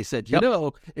collectors, and they said,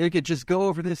 it could just go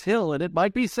over this hill and it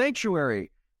might be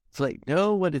sanctuary. It's like,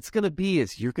 no, what it's going to be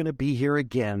is you're going to be here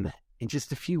again in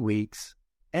just a few weeks,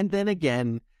 and then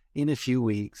again in a few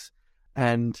weeks.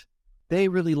 And they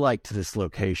really liked this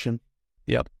location.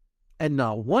 Yep. And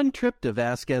not one trip to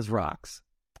Vasquez Rocks.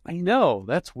 I know.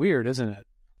 That's weird, isn't it?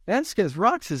 Vasquez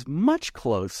Rocks is much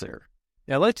closer.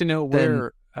 Yeah, I'd like to know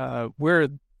where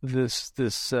the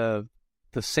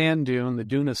sand dune, the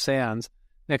dune of sands,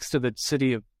 next to the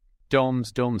city of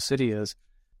Domes, Dome City is.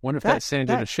 Wonder if that sand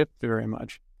dune has shifted very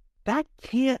much. That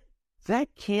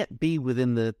can't be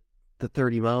within the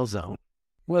 30-mile zone.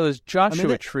 Well, there's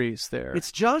Joshua trees there.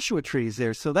 It's Joshua trees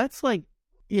there, so that's like,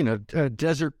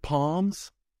 desert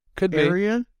palms could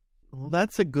area. Well,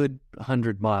 that's a good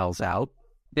 100 miles out,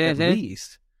 at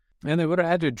least. And they would have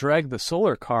had to drag the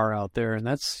solar car out there, and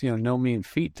that's, no mean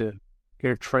feat to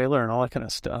get a trailer and all that kind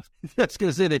of stuff. That's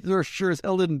going to say they sure as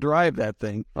hell didn't drive that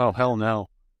thing. Oh, hell no.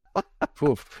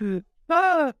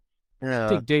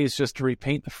 Take days just to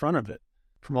repaint the front of it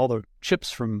from all the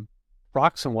chips from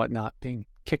rocks and whatnot being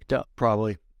kicked up.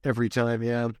 Probably every time,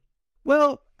 yeah.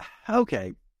 Well,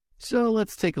 okay. So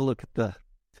let's take a look at the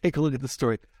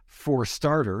story. For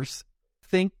starters,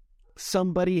 think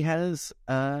somebody has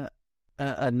a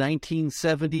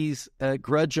 1970s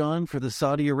grudge on for the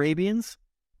Saudi Arabians?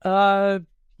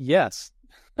 Yes.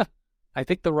 I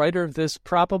think the writer of this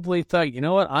probably thought, you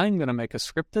know what, I'm going to make a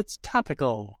script that's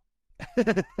topical.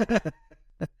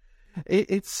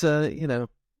 It's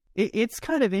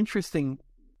kind of interesting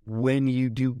when you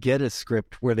do get a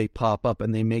script where they pop up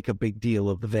and they make a big deal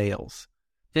of the veils.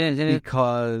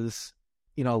 Because,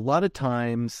 a lot of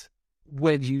times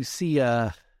when you see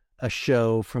a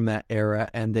show from that era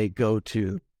and they go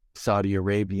to Saudi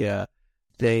Arabia,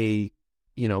 they,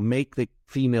 make the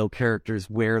female characters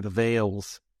wear the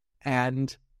veils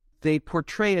and they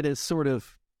portray it as sort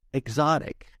of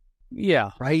exotic.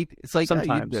 Yeah. Right? It's like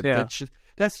sometimes,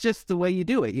 that's just the way you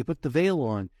do it. You put the veil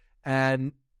on,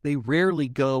 and they rarely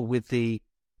go with the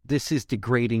 "this is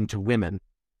degrading to women"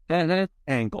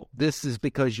 angle. This is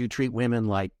because you treat women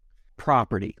like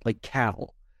property, like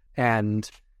cattle. And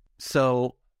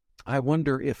so I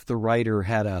wonder if the writer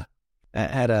had a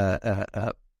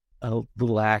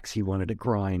little axe he wanted to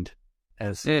grind,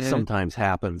 as sometimes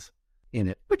happens in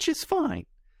it, which is fine.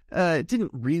 It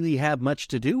didn't really have much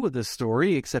to do with the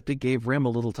story, except it gave Rem a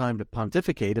little time to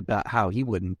pontificate about how he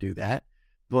wouldn't do that.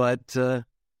 But I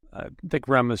think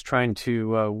Rem was trying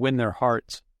to win their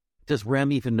hearts. Does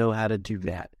Rem even know how to do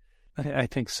that? I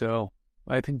think so.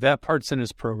 I think that part's in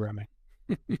his programming.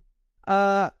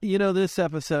 This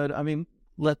episode, I mean,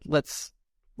 let's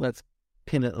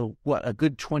pin it, a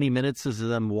good 20 minutes is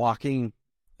them walking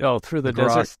through the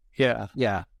desert.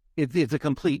 Yeah. It's a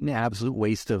complete and absolute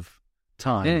waste of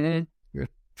time. Your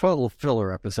total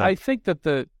filler episode. I think that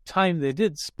the time they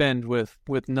did spend with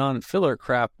non-filler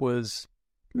crap was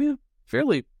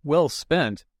fairly well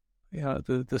spent.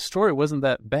 The story wasn't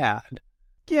that bad.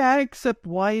 Yeah, except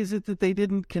why is it that they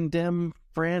didn't condemn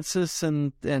Francis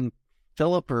and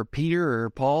Philip or Peter or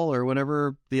Paul or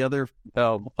whatever the other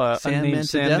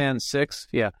Sandman 6?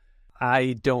 Yeah,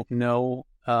 I don't know.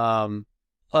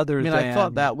 Other than I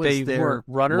thought that was they their weren't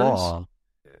runners. Law.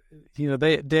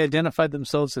 They identified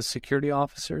themselves as security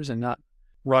officers and not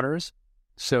runners.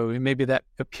 So maybe that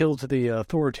appealed to the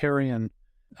authoritarian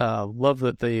love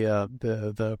that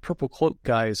the purple cloak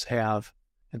guys have,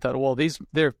 and thought, well, these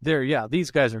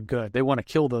guys are good. They want to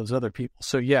kill those other people.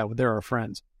 So yeah, they're our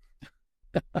friends.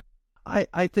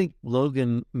 I think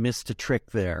Logan missed a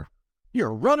trick there.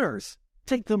 You're runners.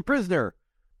 Take them prisoner.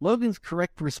 Logan's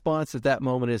correct response at that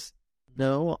moment is,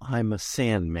 no, I'm a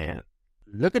Sandman.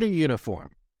 Look at a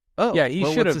uniform. Oh, yeah, he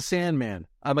should have. What's a Sandman?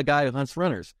 I'm a guy who hunts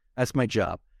runners. That's my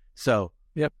job. So,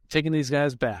 yep, taking these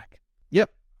guys back. Yep,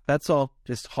 that's all.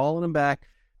 Just hauling them back.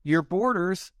 Your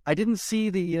borders, I didn't see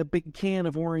the big can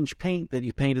of orange paint that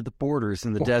you painted the borders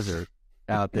in the desert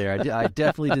out there. I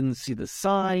definitely didn't see the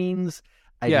signs.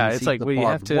 It's like you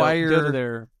have to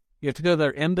go to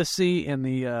their embassy in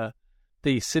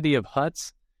the city of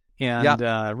Huts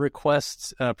and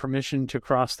request permission to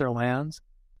cross their lands.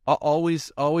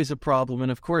 Always a problem.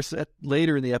 And of course,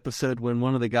 later in the episode, when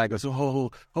one of the guys goes, oh,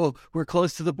 we're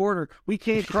close to the border. We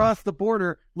can't cross the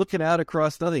border, looking out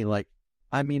across nothing. Like,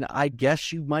 I mean, I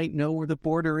guess you might know where the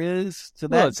border is to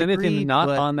that Well, it's degree, anything not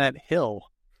on that hill.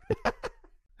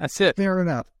 That's it. Fair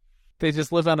enough. They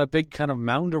just live on a big kind of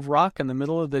mound of rock in the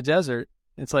middle of the desert.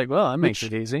 It's like, well, that makes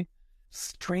it easy.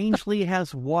 Strangely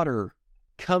has water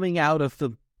coming out of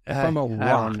from a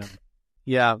rock.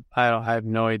 Yeah, I have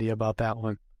no idea about that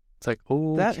one. It's like,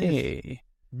 okay, that is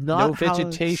not no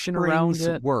vegetation around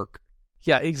it. Work.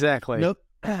 Yeah, exactly.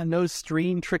 No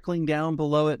stream trickling down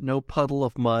below it. No puddle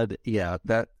of mud. Yeah,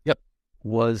 that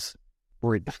was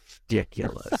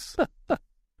ridiculous.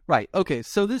 Right. Okay.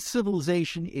 So this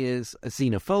civilization is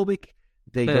xenophobic.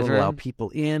 They don't allow people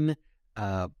in.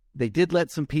 They did let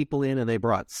some people in, and they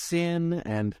brought sin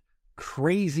and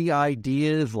crazy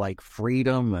ideas like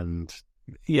freedom and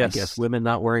I guess women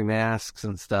not wearing masks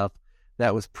and stuff.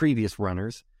 That was previous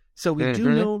runners. So we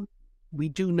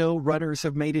do know runners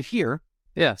have made it here.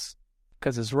 Yes,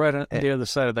 because it's right on the other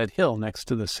side of that hill next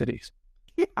to the cities.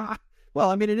 Yeah. Well,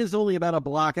 I mean, it is only about a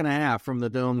block and a half from the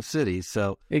Dome City,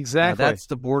 so exactly that's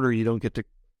the border you don't get to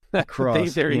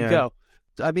cross. There you go.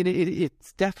 I mean,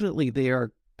 it's definitely they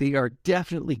are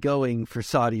definitely going for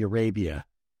Saudi Arabia.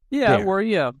 Yeah, or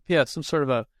some sort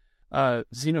of a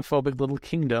xenophobic little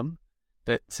kingdom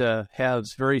that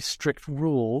has very strict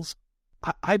rules.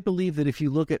 I believe that if you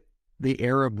look at the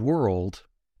Arab world,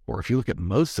 or if you look at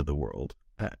most of the world,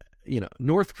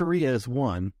 North Korea is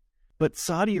one, but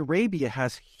Saudi Arabia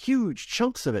has huge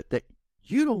chunks of it that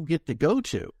you don't get to go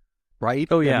to, right?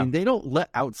 Oh, yeah. I mean, they don't let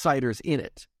outsiders in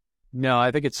it. No,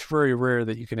 I think it's very rare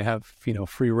that you can have,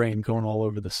 free reign going all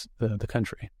over the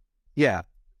country. Yeah.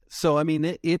 So, I mean,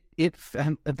 and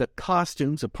the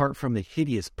costumes, apart from the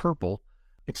hideous purple,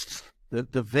 it's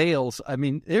the veils. I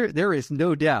mean, there is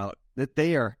no doubt that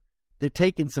they're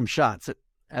taking some shots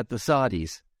at the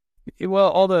Saudis. Well,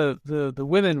 all the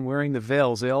women wearing the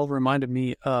veils, they all reminded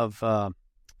me of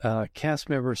cast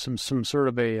members from some sort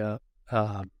of a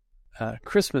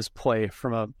Christmas play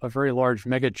from a very large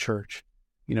mega church.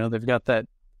 They've got that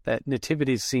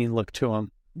nativity scene look to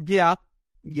them. Yeah.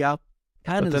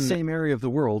 Kind of the same area of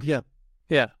the world. Yeah.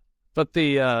 Yeah. But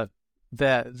their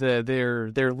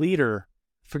leader,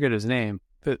 I forget his name.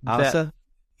 Asa?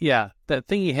 That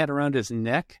thing he had around his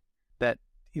neck,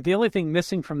 the only thing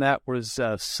missing from that was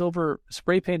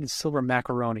spray-painted silver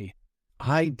macaroni.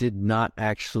 I did not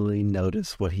actually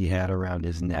notice what he had around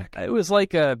his neck. It was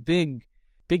like a big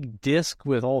disc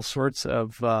with all sorts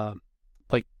of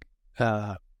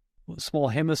small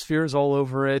hemispheres all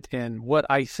over it, and what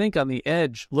I think on the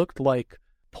edge looked like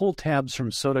pull tabs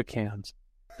from soda cans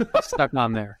stuck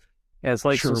on there as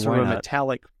some sort of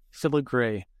metallic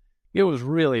filigree. It was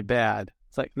really bad.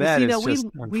 It's like that is just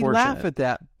unfortunate. We laugh at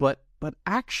that, but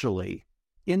actually,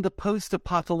 in the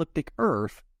post-apocalyptic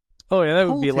Earth, that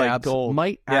would be like gold.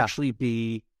 Might actually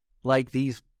be like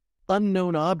these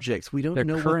unknown objects. We don't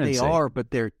know currency. What they are,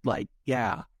 but they're like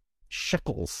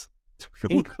shekels.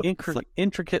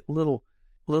 Intricate little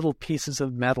pieces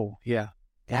of metal. Yeah.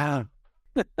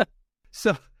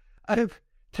 So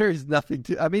there's nothing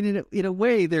to. I mean, in a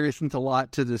way, there isn't a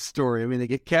lot to this story. I mean, they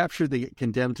get captured, they get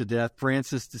condemned to death.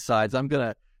 Francis decides, I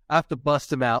have to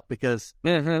bust him out because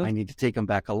I need to take him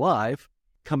back alive.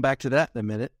 Come back to that in a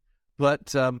minute.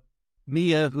 But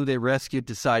Mia, who they rescued,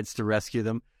 decides to rescue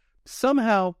them.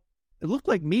 Somehow, it looked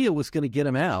like Mia was going to get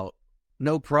him out,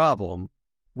 no problem,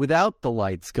 without the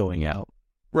lights going out.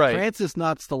 Right. Francis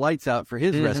knocks the lights out for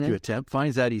his rescue attempt,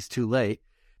 finds out he's too late,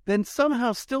 then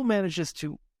somehow still manages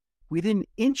to, within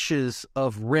inches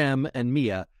of Rem and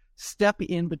Mia, step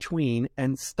in between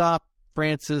and stop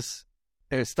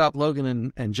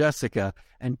Logan and Jessica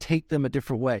and take them a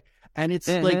different way. And it's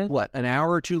an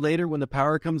hour or two later when the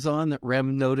power comes on that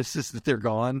Rem notices that they're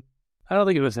gone? I don't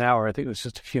think it was an hour. I think it was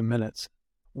just a few minutes.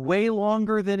 Way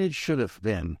longer than it should have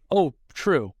been. Oh,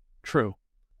 true.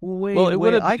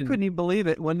 I couldn't even believe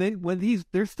it when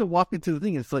they're still walking through the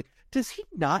thing. It's like, does he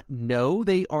not know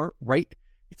they aren't right?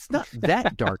 It's not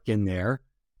that dark in there.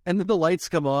 And then the lights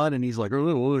come on, and he's like,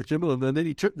 and then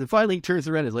he finally turns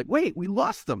around and is like, wait, we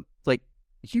lost them. It's like,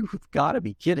 you've got to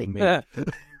be kidding me.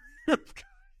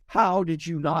 How did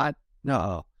you not?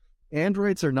 No.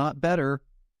 Androids are not better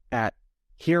at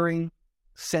hearing,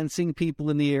 sensing people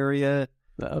in the area.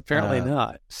 Apparently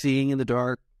not. Seeing in the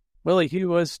dark. Well, he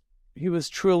was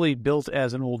truly built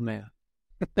as an old man.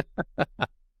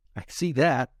 I see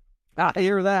that. I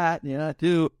hear that. Yeah, I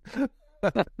do.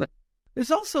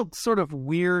 There's also sort of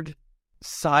weird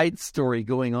side story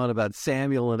going on about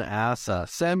Samuel and Asa.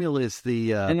 Samuel is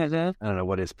the, I don't know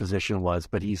what his position was,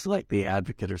 but he's like the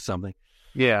advocate or something.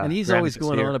 Yeah. And he's always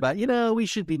going on about, we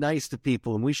should be nice to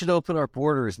people and we should open our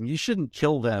borders and you shouldn't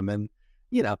kill them. And,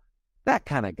 that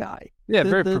kind of guy. Yeah,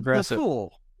 very progressive. The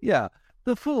fool. Yeah.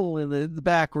 The fool in the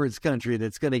backwards country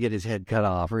that's going to get his head cut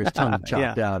off or his tongue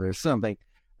chopped out or something.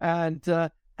 And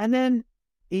then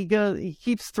he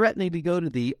keeps threatening to go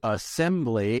to the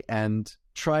assembly and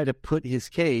try to put his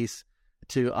case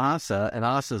to Asa. And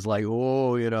Asa's like,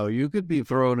 you could be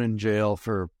thrown in jail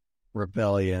for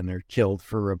rebellion or killed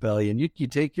for rebellion. You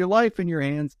take your life in your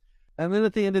hands. And then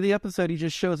at the end of the episode, he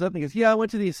just shows up and goes, I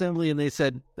went to the assembly and they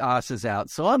said Asa's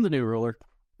out. So I'm the new ruler.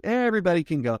 Everybody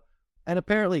can go. And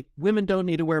apparently women don't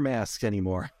need to wear masks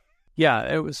anymore.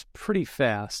 Yeah, it was pretty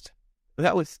fast.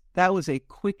 That was a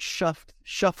quick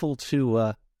shuffle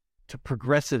to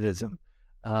progressivism.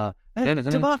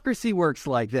 Democracy works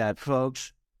like that,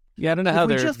 folks. Yeah, I don't know how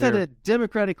we just had a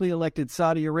democratically elected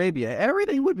Saudi Arabia,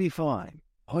 everything would be fine.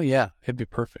 Oh, yeah, it'd be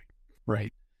perfect.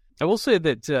 Right. I will say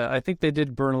that I think they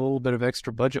did burn a little bit of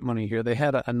extra budget money here. They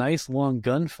had a nice long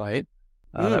gunfight.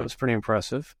 That was pretty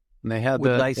impressive. And they had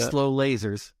with nice slow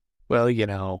lasers. Well,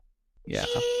 yeah. The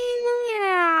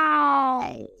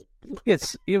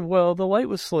light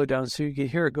was slowed down so you could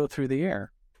hear it go through the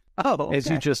air. Oh, okay. As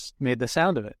you just made the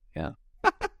sound of it. Yeah.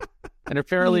 And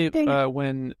apparently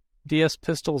when DS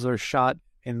pistols are shot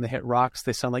and they hit rocks,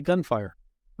 they sound like gunfire.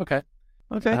 Okay.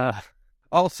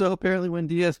 Also, apparently when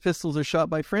DS pistols are shot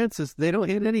by Francis, they don't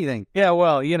hit anything. Yeah,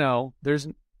 well, there's,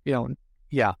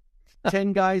 yeah.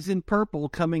 10 guys in purple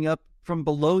coming up from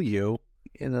below you.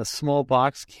 In a small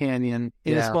box canyon.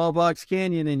 In a small box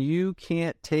canyon, and you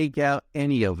can't take out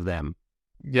any of them.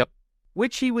 Yep.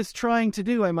 Which he was trying to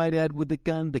do, I might add, with the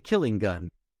gun, the killing gun.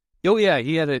 Oh, yeah,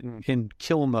 he had it in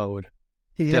kill mode.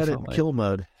 He had it in kill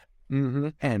mode.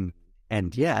 Mm-hmm.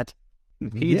 And yet,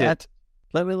 did.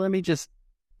 Let me just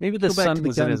maybe the sun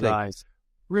was in his eyes.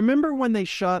 Remember when they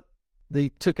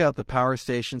took out the power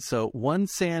station, so one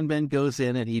Sandman goes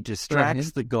in and he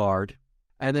distracts the guard,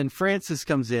 and then Francis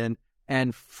comes in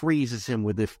and freezes him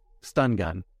with the stun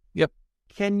gun. Yep.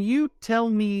 Can you tell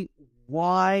me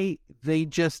why they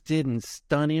just didn't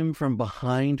stun him from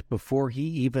behind before he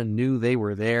even knew they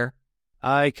were there?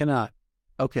 I cannot.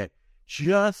 Okay.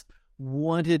 Just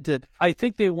wanted to... I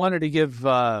think they wanted to give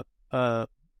Blonde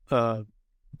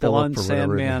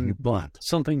Sandman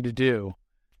something to do.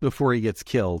 Before he gets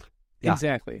killed. Yeah.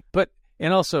 Exactly.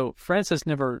 And also, Francis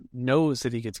never knows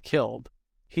that he gets killed.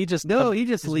 He just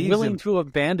leaves willing him to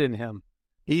abandon him.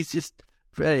 He's just...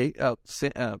 Hey,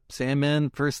 Sandman,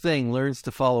 first thing, learns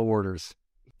to follow orders.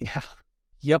 Yeah.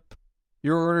 Yep.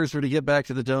 Your orders are to get back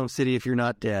to the Dome City if you're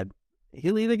not dead.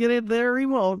 He'll either get in there or he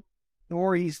won't,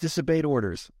 or he's disobeyed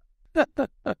orders.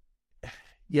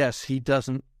 Yes, he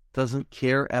doesn't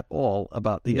care at all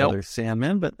about the other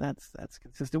Sandmen, but that's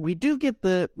consistent. We do get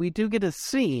a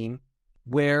scene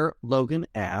where Logan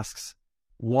asks,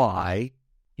 "Why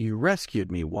you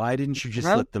rescued me? Why didn't you just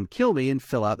let them kill me and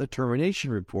fill out the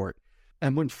termination report?"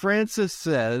 And when Francis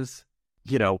says,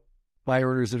 "My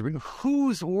orders are,"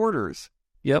 whose orders?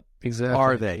 Yep, exactly.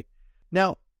 Are they?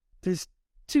 Now, there's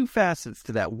two facets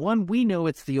to that. One, we know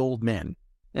it's the old men.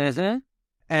 Uh-huh.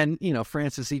 And,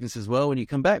 Francis even says, well, when you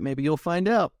come back, maybe you'll find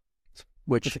out.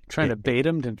 Which trying to bait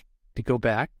him to go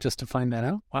back just to find that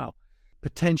out? Wow.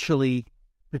 Potentially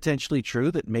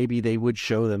true that maybe they would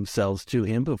show themselves to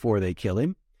him before they kill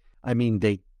him. I mean,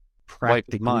 they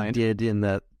practically did in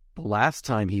the last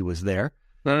time he was there.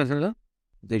 Uh-huh.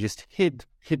 They just hid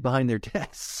behind their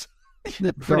desks.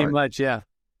 Pretty much, yeah.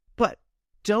 But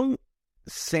don't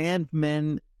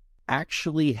Sandmen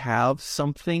actually have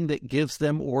something that gives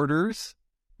them orders?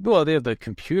 Well, they have the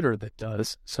computer that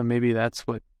does, so maybe that's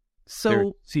what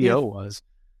their CO was.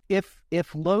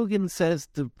 If Logan says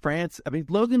to Francis,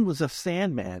 Logan was a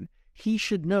Sandman, he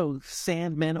should know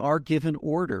Sandmen are given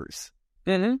orders.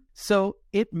 Mm-hmm. So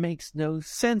it makes no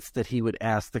sense that he would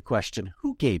ask the question,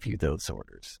 who gave you those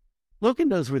orders? Logan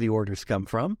knows where the orders come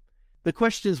from. The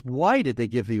question is, why did they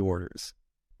give the orders?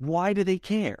 Why do they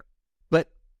care? But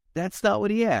that's not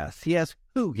what he asked. He asked,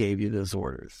 who gave you those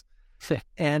orders?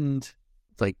 And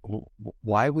it's like,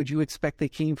 why would you expect they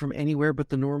came from anywhere but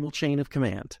the normal chain of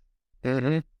command?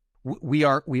 Mm-hmm. We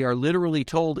are literally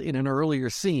told in an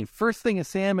earlier scene, first thing a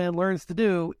Sandman learns to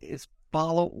do is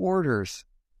follow orders.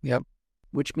 Yep.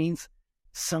 Which means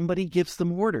somebody gives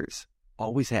them orders.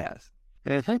 Always has.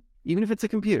 Mm-hmm. Even if it's a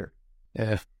computer.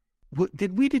 Yeah.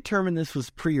 Did we determine this was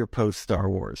pre or post Star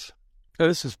Wars? Oh,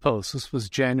 this is post. This was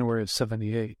January of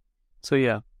 1978. So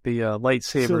yeah, the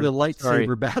lightsaber. So the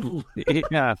lightsaber battle.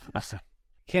 Yeah.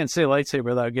 Can't say lightsaber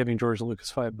without giving George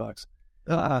Lucas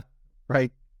 $5.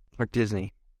 Right. Or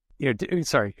Disney. You're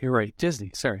right.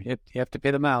 Disney. Sorry. You have to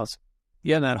pay the mouse.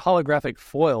 Yeah, and that holographic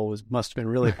foil must have been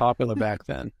really popular back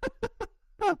then.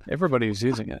 Everybody was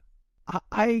using it.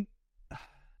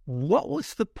 What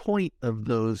was the point of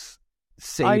those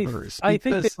sabers? I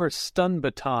think they were stun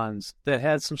batons that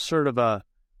had some sort of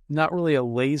not really a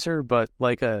laser, but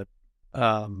like a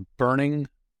burning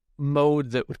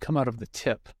mode that would come out of the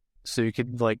tip. So you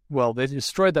could they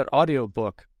destroyed that audio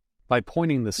book by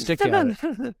pointing the stick at it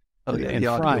and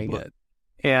frying it.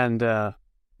 And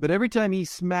but every time he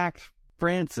smacked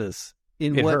Francis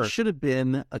in what hurt. Should have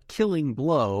been a killing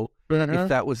blow, if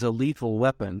that was a lethal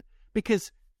weapon,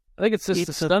 because I think it's just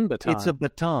a stun baton. It's a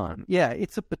baton. Yeah,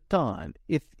 it's a baton.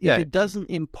 If it doesn't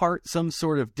impart some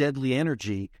sort of deadly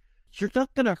energy, you're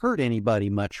not going to hurt anybody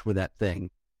much with that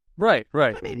thing. Right.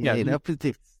 If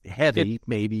it's heavy,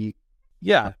 maybe.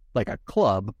 Yeah. Like a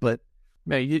club, but.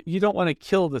 You don't want to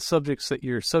kill the subjects that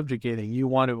you're subjugating. You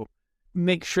want to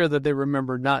make sure that they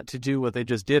remember not to do what they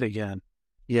just did again.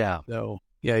 Yeah. So,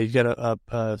 yeah, you got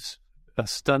a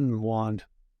stun wand,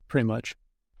 pretty much.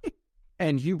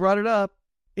 And you brought it up.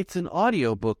 It's an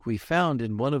audio book we found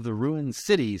in one of the ruined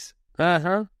cities.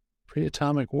 Uh-huh.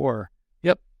 Pre-atomic war.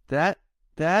 Yep. That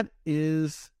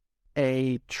is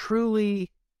a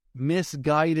truly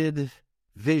misguided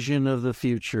vision of the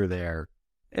future there.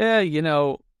 Yeah,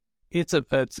 it's a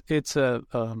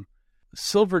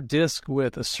silver disc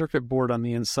with a circuit board on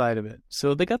the inside of it.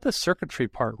 So they got the circuitry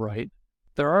part right.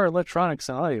 There are electronics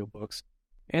and audiobooks,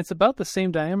 and it's about the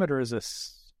same diameter as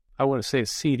I want to say a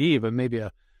CD, but maybe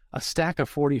a stack of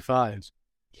 45s.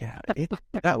 Yeah,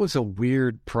 that was a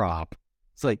weird prop.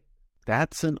 It's like,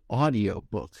 that's an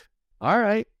audiobook. All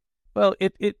right. Well,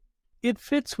 it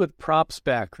fits with props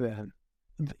back then.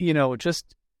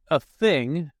 Just a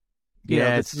thing,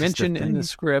 that's mentioned in the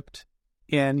script,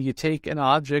 and you take an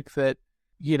object that,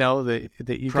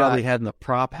 that you probably had in the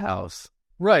prop house.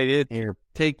 Right. Here,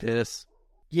 take this.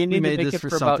 You need to make it for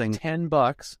something.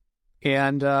 About $10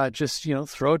 and just,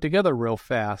 throw it together real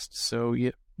fast. So,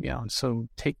 so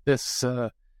take this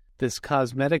this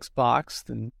cosmetics box,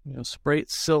 then, spray it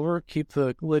silver, keep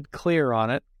the lid clear on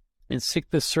it, and stick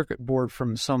this circuit board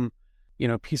from some,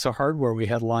 piece of hardware we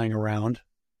had lying around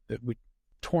that we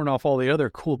torn off all the other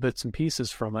cool bits and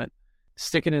pieces from it,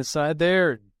 stick it inside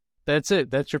there. That's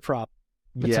it. That's your prop.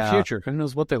 It's the future. Who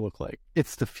knows what they look like?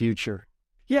 It's the future.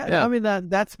 Yeah. I mean,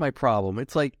 that's my problem.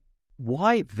 It's like,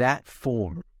 why that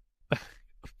form?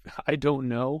 I don't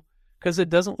know. Because it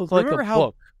doesn't look like a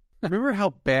book. Remember how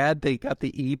bad they got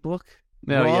the ebook?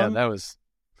 No, yeah, that was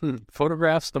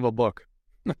photographs of a book.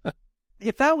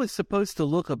 If that was supposed to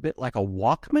look a bit like a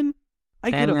Walkman,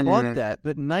 I could have bought that.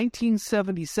 But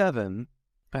 1977...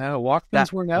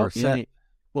 Walkmans weren't out yet.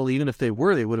 Well, even if they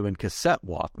were, they would have been cassette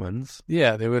Walkmans.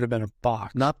 Yeah, they would have been a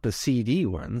box. Not the CD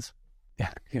ones.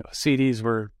 Yeah, CDs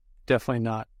were definitely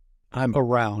not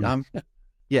around.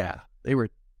 Yeah, they were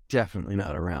definitely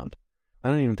not around. I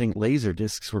don't even think laser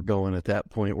discs were going at that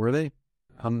point, were they?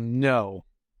 No.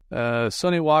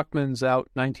 Sony Walkman's out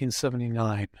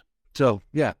 1979. So,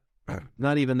 yeah,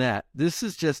 not even that. This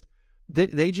is just,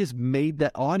 they just made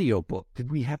that audiobook.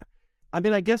 Did we have, I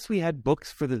mean, I guess we had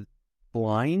books for the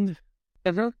blind.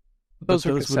 Those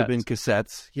would have been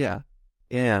cassettes. Yeah.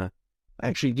 Yeah. I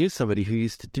actually knew somebody who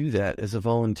used to do that as a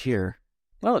volunteer.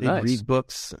 Oh, They'd nice. read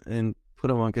books and put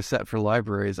them on cassette for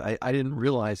libraries. I didn't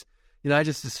realize, I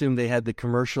just assumed they had the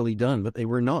commercially done, but they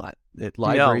were not. That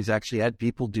libraries actually had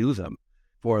people do them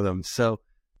for them. So,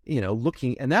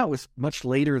 looking, and that was much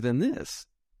later than this.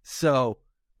 So,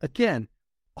 again,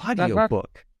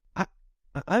 audiobook.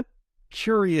 I'm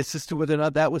curious as to whether or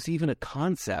not that was even a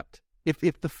concept.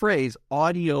 If the phrase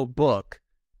audiobook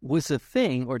was a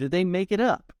thing, or did they make it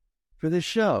up for this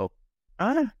show?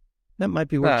 That might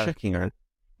be worth checking on.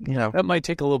 That might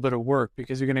take a little bit of work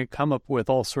because you're going to come up with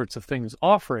all sorts of things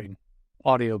offering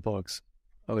audiobooks.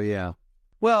 Oh, yeah.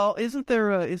 Well, isn't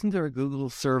there a Google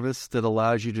service that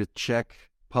allows you to check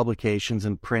publications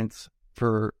and prints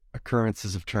for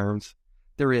occurrences of terms?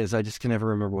 There is. I just can never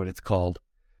remember what it's called.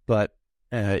 But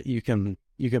you can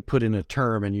put in a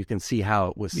term and you can see how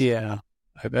it was. Yeah.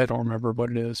 I don't remember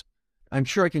what it is. I'm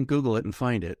sure I can Google it and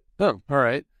find it. Oh, all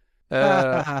right.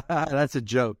 That's a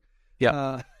joke.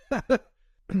 Yeah.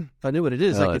 If I knew what it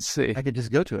is, let's see. I could just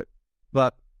go to it.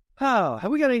 But have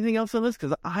we got anything else on this?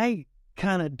 Because I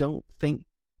kind of don't think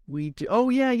we do. Oh,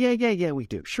 yeah, we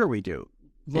do. Sure we do.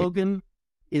 Logan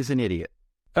is an idiot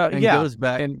and goes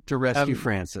back to rescue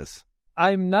Francis.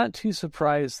 I'm not too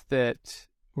surprised that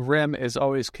Rem is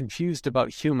always confused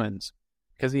about humans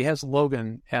because he has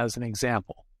Logan as an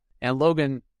example. And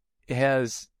Logan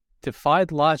has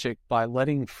defied logic by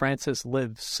letting Francis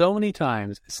live so many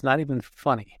times, it's not even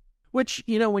funny. Which,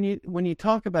 when you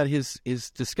talk about his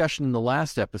discussion in the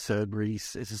last episode where he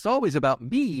says, it's always about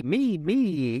me,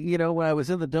 when I was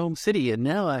in the Dome City and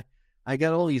now I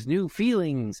got all these new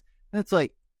feelings. That's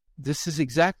like, this is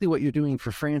exactly what you're doing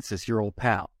for Francis, your old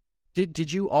pal.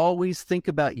 Did you always think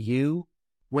about you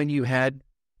when you had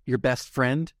your best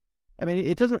friend? I mean,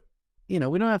 it doesn't, we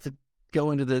don't have to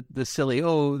go into the silly,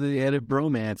 they had a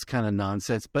bromance kind of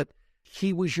nonsense, but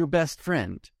he was your best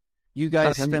friend. You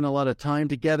guys spent a lot of time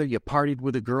together. You partied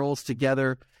with the girls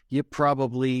together. You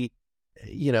probably,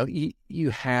 you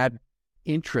had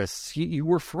interests. You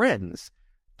were friends.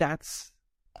 That's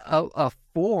a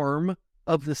form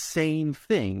of the same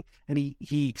thing. And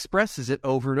he expresses it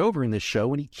over and over in this show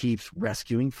when he keeps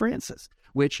rescuing Francis,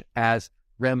 which, as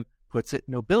Rem puts it,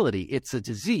 nobility. It's a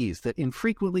disease that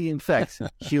infrequently infects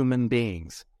human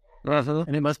beings.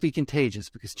 And it must be contagious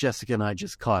because Jessica and I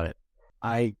just caught it.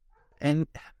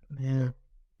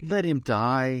 Let him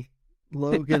die,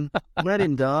 Logan. Let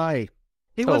him die.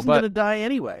 He wasn't going to die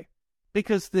anyway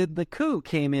because the coup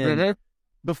came in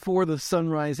before the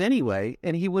sunrise anyway,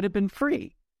 and he would have been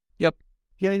free. Yep.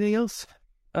 You got anything else?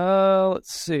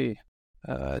 Let's see.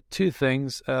 Two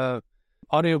things.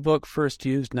 Audiobook first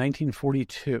used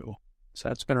 1942, so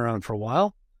that's been around for a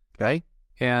while. Okay.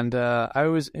 And I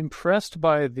was impressed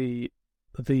by the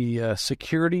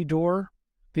security door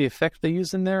the effect they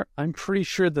used in there, I'm pretty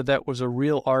sure that was a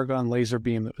real argon laser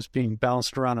beam that was being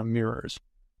bounced around on mirrors.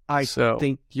 I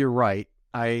think you're right.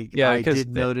 I did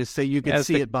notice that you could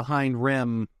see it behind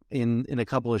Rem in a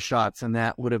couple of shots, and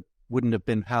that wouldn't have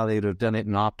been how they'd have done it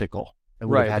in optical.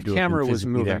 Right, the camera was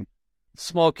moving.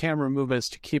 Small camera movements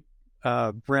to keep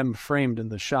Rem framed in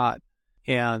the shot,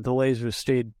 and the laser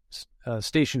stayed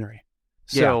stationary.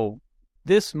 So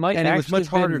this might it was much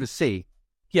harder to see.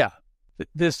 Yeah,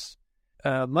 this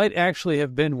might actually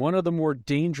have been one of the more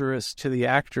dangerous to the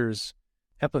actors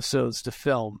episodes to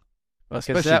film.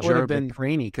 Especially that would have been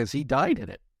Craney, because he died in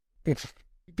it.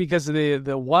 Because the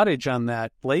wattage on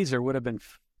that laser would have been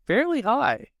fairly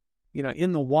high,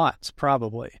 in the watts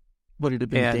probably. Would it have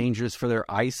been dangerous for their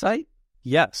eyesight?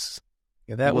 Yes.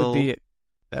 Yeah, that would be it.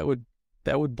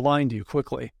 That would blind you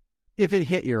quickly. If it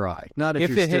hit your eye, not if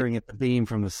you're staring at the beam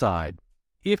from the side.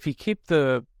 If you keep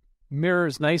the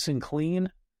mirrors nice and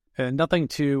clean and nothing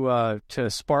to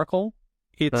sparkle,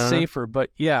 it's safer. But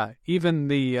yeah, even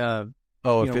the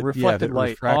reflected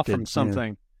light off from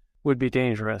something would be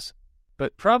dangerous.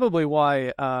 But probably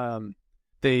why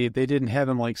they didn't have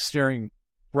him staring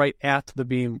right at the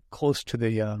beam, close to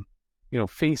the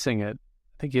facing it.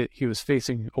 I think he was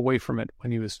facing away from it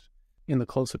when he was in the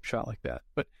close-up shot like that.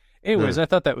 But anyways, I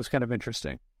thought that was kind of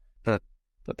interesting. But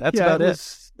that's about it.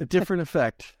 Was a different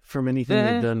effect from anything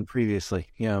they've done previously.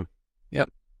 Yeah. Yep.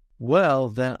 Well,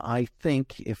 then I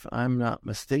think, if I'm not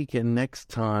mistaken, next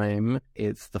time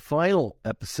it's the final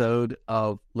episode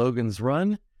of Logan's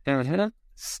Run,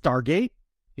 Stargate.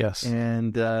 Yes.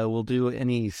 And we'll do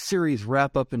any series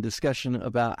wrap-up and discussion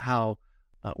about how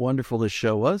wonderful this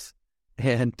show was.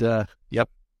 And, yep.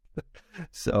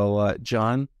 So,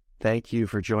 John, thank you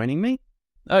for joining me.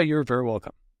 Oh, you're very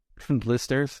welcome. And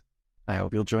listeners, I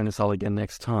hope you'll join us all again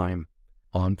next time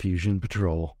on Fusion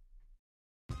Patrol.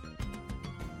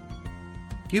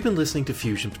 You've been listening to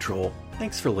Fusion Patrol.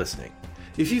 Thanks for listening.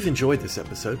 If you've enjoyed this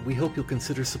episode, we hope you'll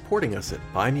consider supporting us at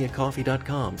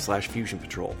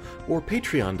buymeacoffee.com/FusionPatrol or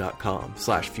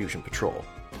patreon.com/FusionPatrol.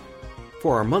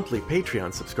 For our monthly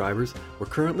Patreon subscribers, we're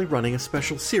currently running a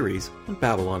special series on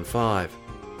Babylon 5.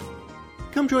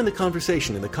 Come join the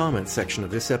conversation in the comments section of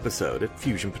this episode at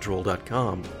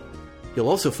FusionPatrol.com. You'll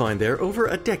also find there over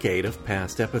a decade of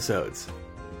past episodes.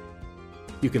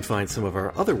 You can find some of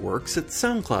our other works at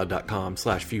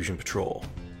SoundCloud.com/FusionPatrol.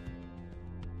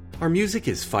 Our music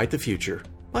is Fight the Future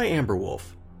by Amberwolf.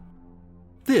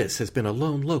 This has been a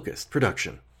Lone Locust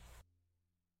production.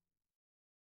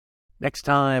 Next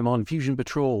time on Fusion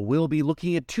Patrol, we'll be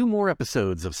looking at 2 more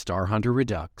episodes of Star Hunter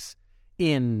Redux.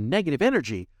 In Negative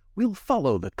Energy, we'll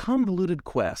follow the convoluted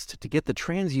quest to get the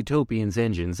Trans-Utopians'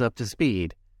 engines up to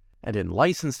speed. And in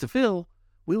License to Fill,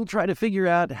 we'll try to figure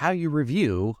out how you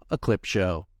review a clip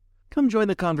show. Come join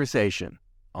the conversation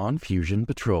on Fusion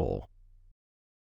Patrol.